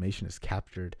necessary information is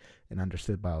captured and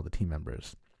understood by all the team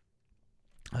members.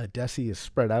 Deci is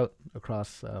spread out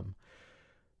across, for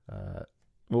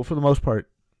the most part,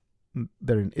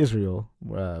 they're in Israel,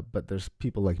 but there's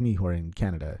people like me who are in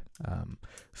Canada.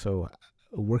 So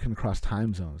working across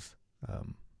time zones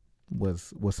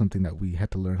was something that we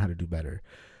had to learn how to do better.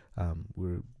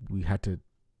 We had to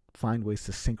find ways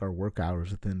to sync our work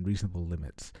hours within reasonable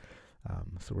limits.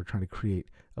 So we're trying to create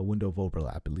a window of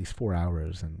overlap, at least 4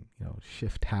 hours, and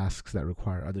shift tasks that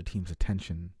require other teams'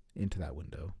 attention into that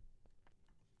window.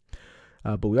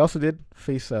 But we also did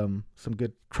face some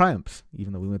good triumphs,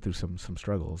 even though we went through some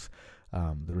struggles.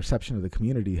 The reception of the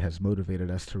community has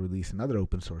motivated us to release another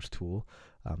open source tool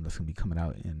that's going to be coming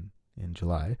out in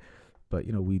July. But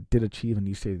we did achieve a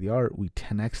new state of the art. We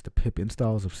 10x the pip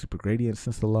installs of supergradients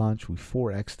since the launch. We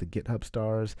 4x the GitHub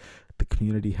stars. The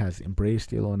community has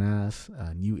embraced YOLO-NAS.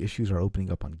 New issues are opening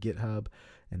up on GitHub,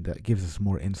 and that gives us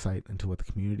more insight into what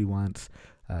the community wants.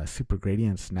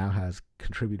 Supergradients now has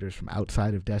contributors from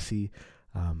outside of Deci,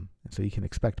 and so you can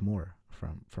expect more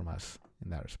from us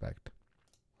in that respect.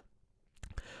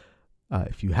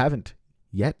 If you haven't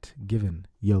yet given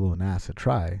YOLO-NAS a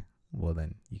try, well,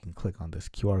 then you can click on this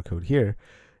QR code here,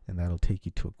 and that'll take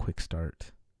you to a quick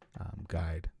start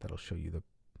guide that'll show you the,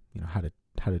 how to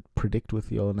predict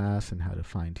with YOLO-NAS and how to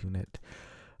fine tune it.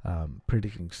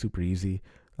 Predicting super easy.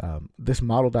 This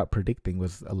model.predicting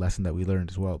was a lesson that we learned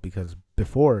as well, because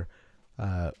before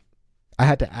I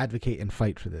had to advocate and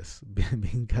fight for this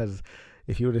because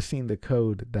if you would have seen the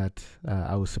code that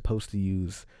I was supposed to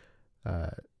use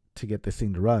to get this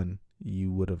thing to run,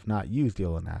 you would have not used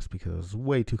YOLO-NAS because it was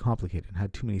way too complicated and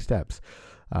had too many steps.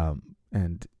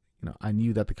 And I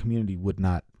knew that the community would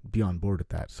not be on board with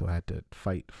that, so I had to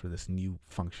fight for this new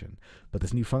function. But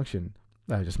this new function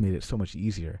just made it so much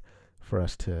easier for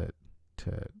us to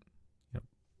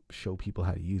show people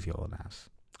how to use YOLO-NAS.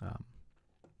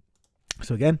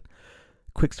 So again,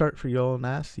 quick start for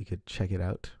YOLO-NAS. You could check it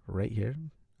out right here.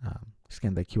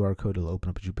 Scan that QR code, it'll open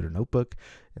up a Jupyter Notebook,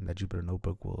 and that Jupyter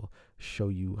Notebook will show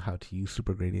you how to use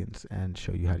super gradients and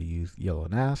show you how to use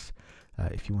YOLO-NAS.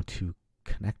 If you want to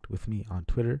connect with me on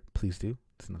Twitter, please do.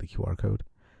 It's another QR code.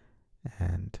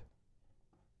 And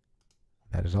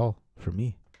that is all for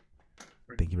me.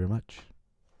 Thank you very much.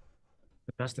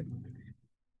 Fantastic.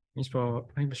 Thanks for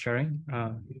sharing.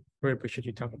 Really appreciate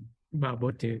you talking about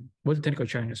both the technical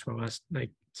challenge as well as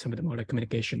like some of the more like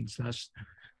communication /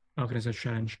 organizational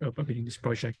challenge of building this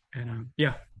project. And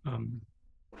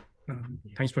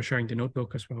thanks for sharing the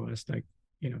notebook as well as like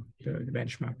the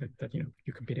benchmark that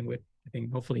you're competing with. I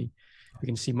think hopefully we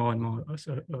can see more and more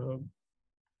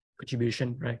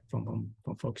contribution, right, from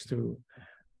folks to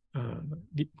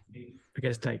I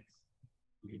guess like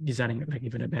designing like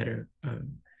even a better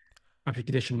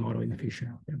application model in the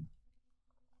future.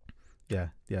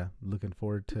 Yeah. Looking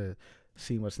forward to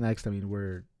seeing what's next. I mean,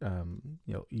 we're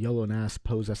YOLO-NAS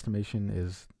pose estimation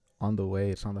is on the way.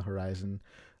 It's on the horizon.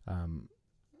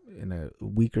 In a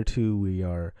week or two, we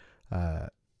are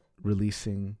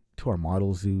releasing to our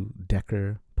model zoo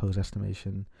Decker pose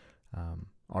estimation,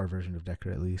 our version of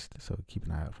Decker at least. So keep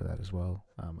an eye out for that as well.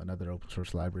 Another open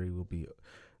source library we'll be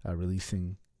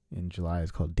releasing in July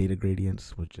is called Data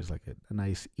Gradients, which is like a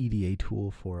nice EDA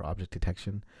tool for object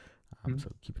detection.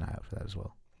 So keep an eye out for that as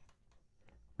well.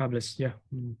 Fabulous. Yeah,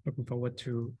 looking forward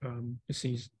to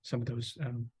see some of those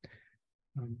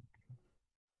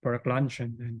product launch,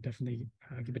 and definitely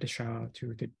give it a shout out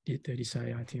to the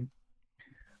Deci team.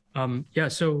 Yeah,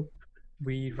 so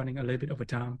we're running a little bit over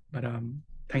time, but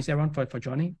thanks everyone for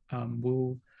joining.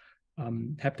 We'll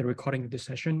have the recording of this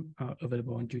session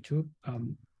available on YouTube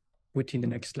within the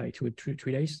next like 2 or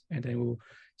 3 days, and then we'll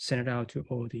send it out to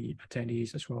all the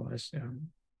attendees as well as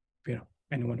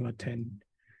anyone who attend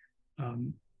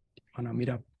on our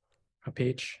meetup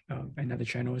page and other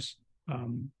channels. I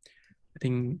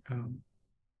think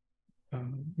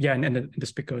and the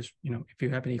speakers, if you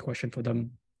have any question for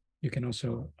them, you can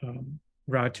also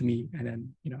route to me, and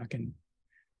then I can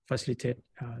facilitate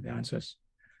the answers.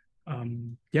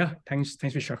 Thanks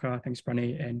Vishakha, thanks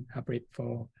Pranay and Harpreet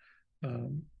for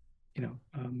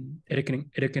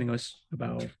educating us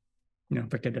about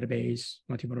vector database,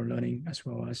 multimodal learning, as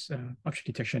well as object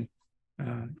detection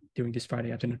during this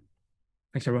Friday afternoon.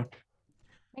 Thanks everyone.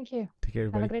 Thank you. Take care,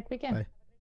 everybody. Have a great weekend. Bye.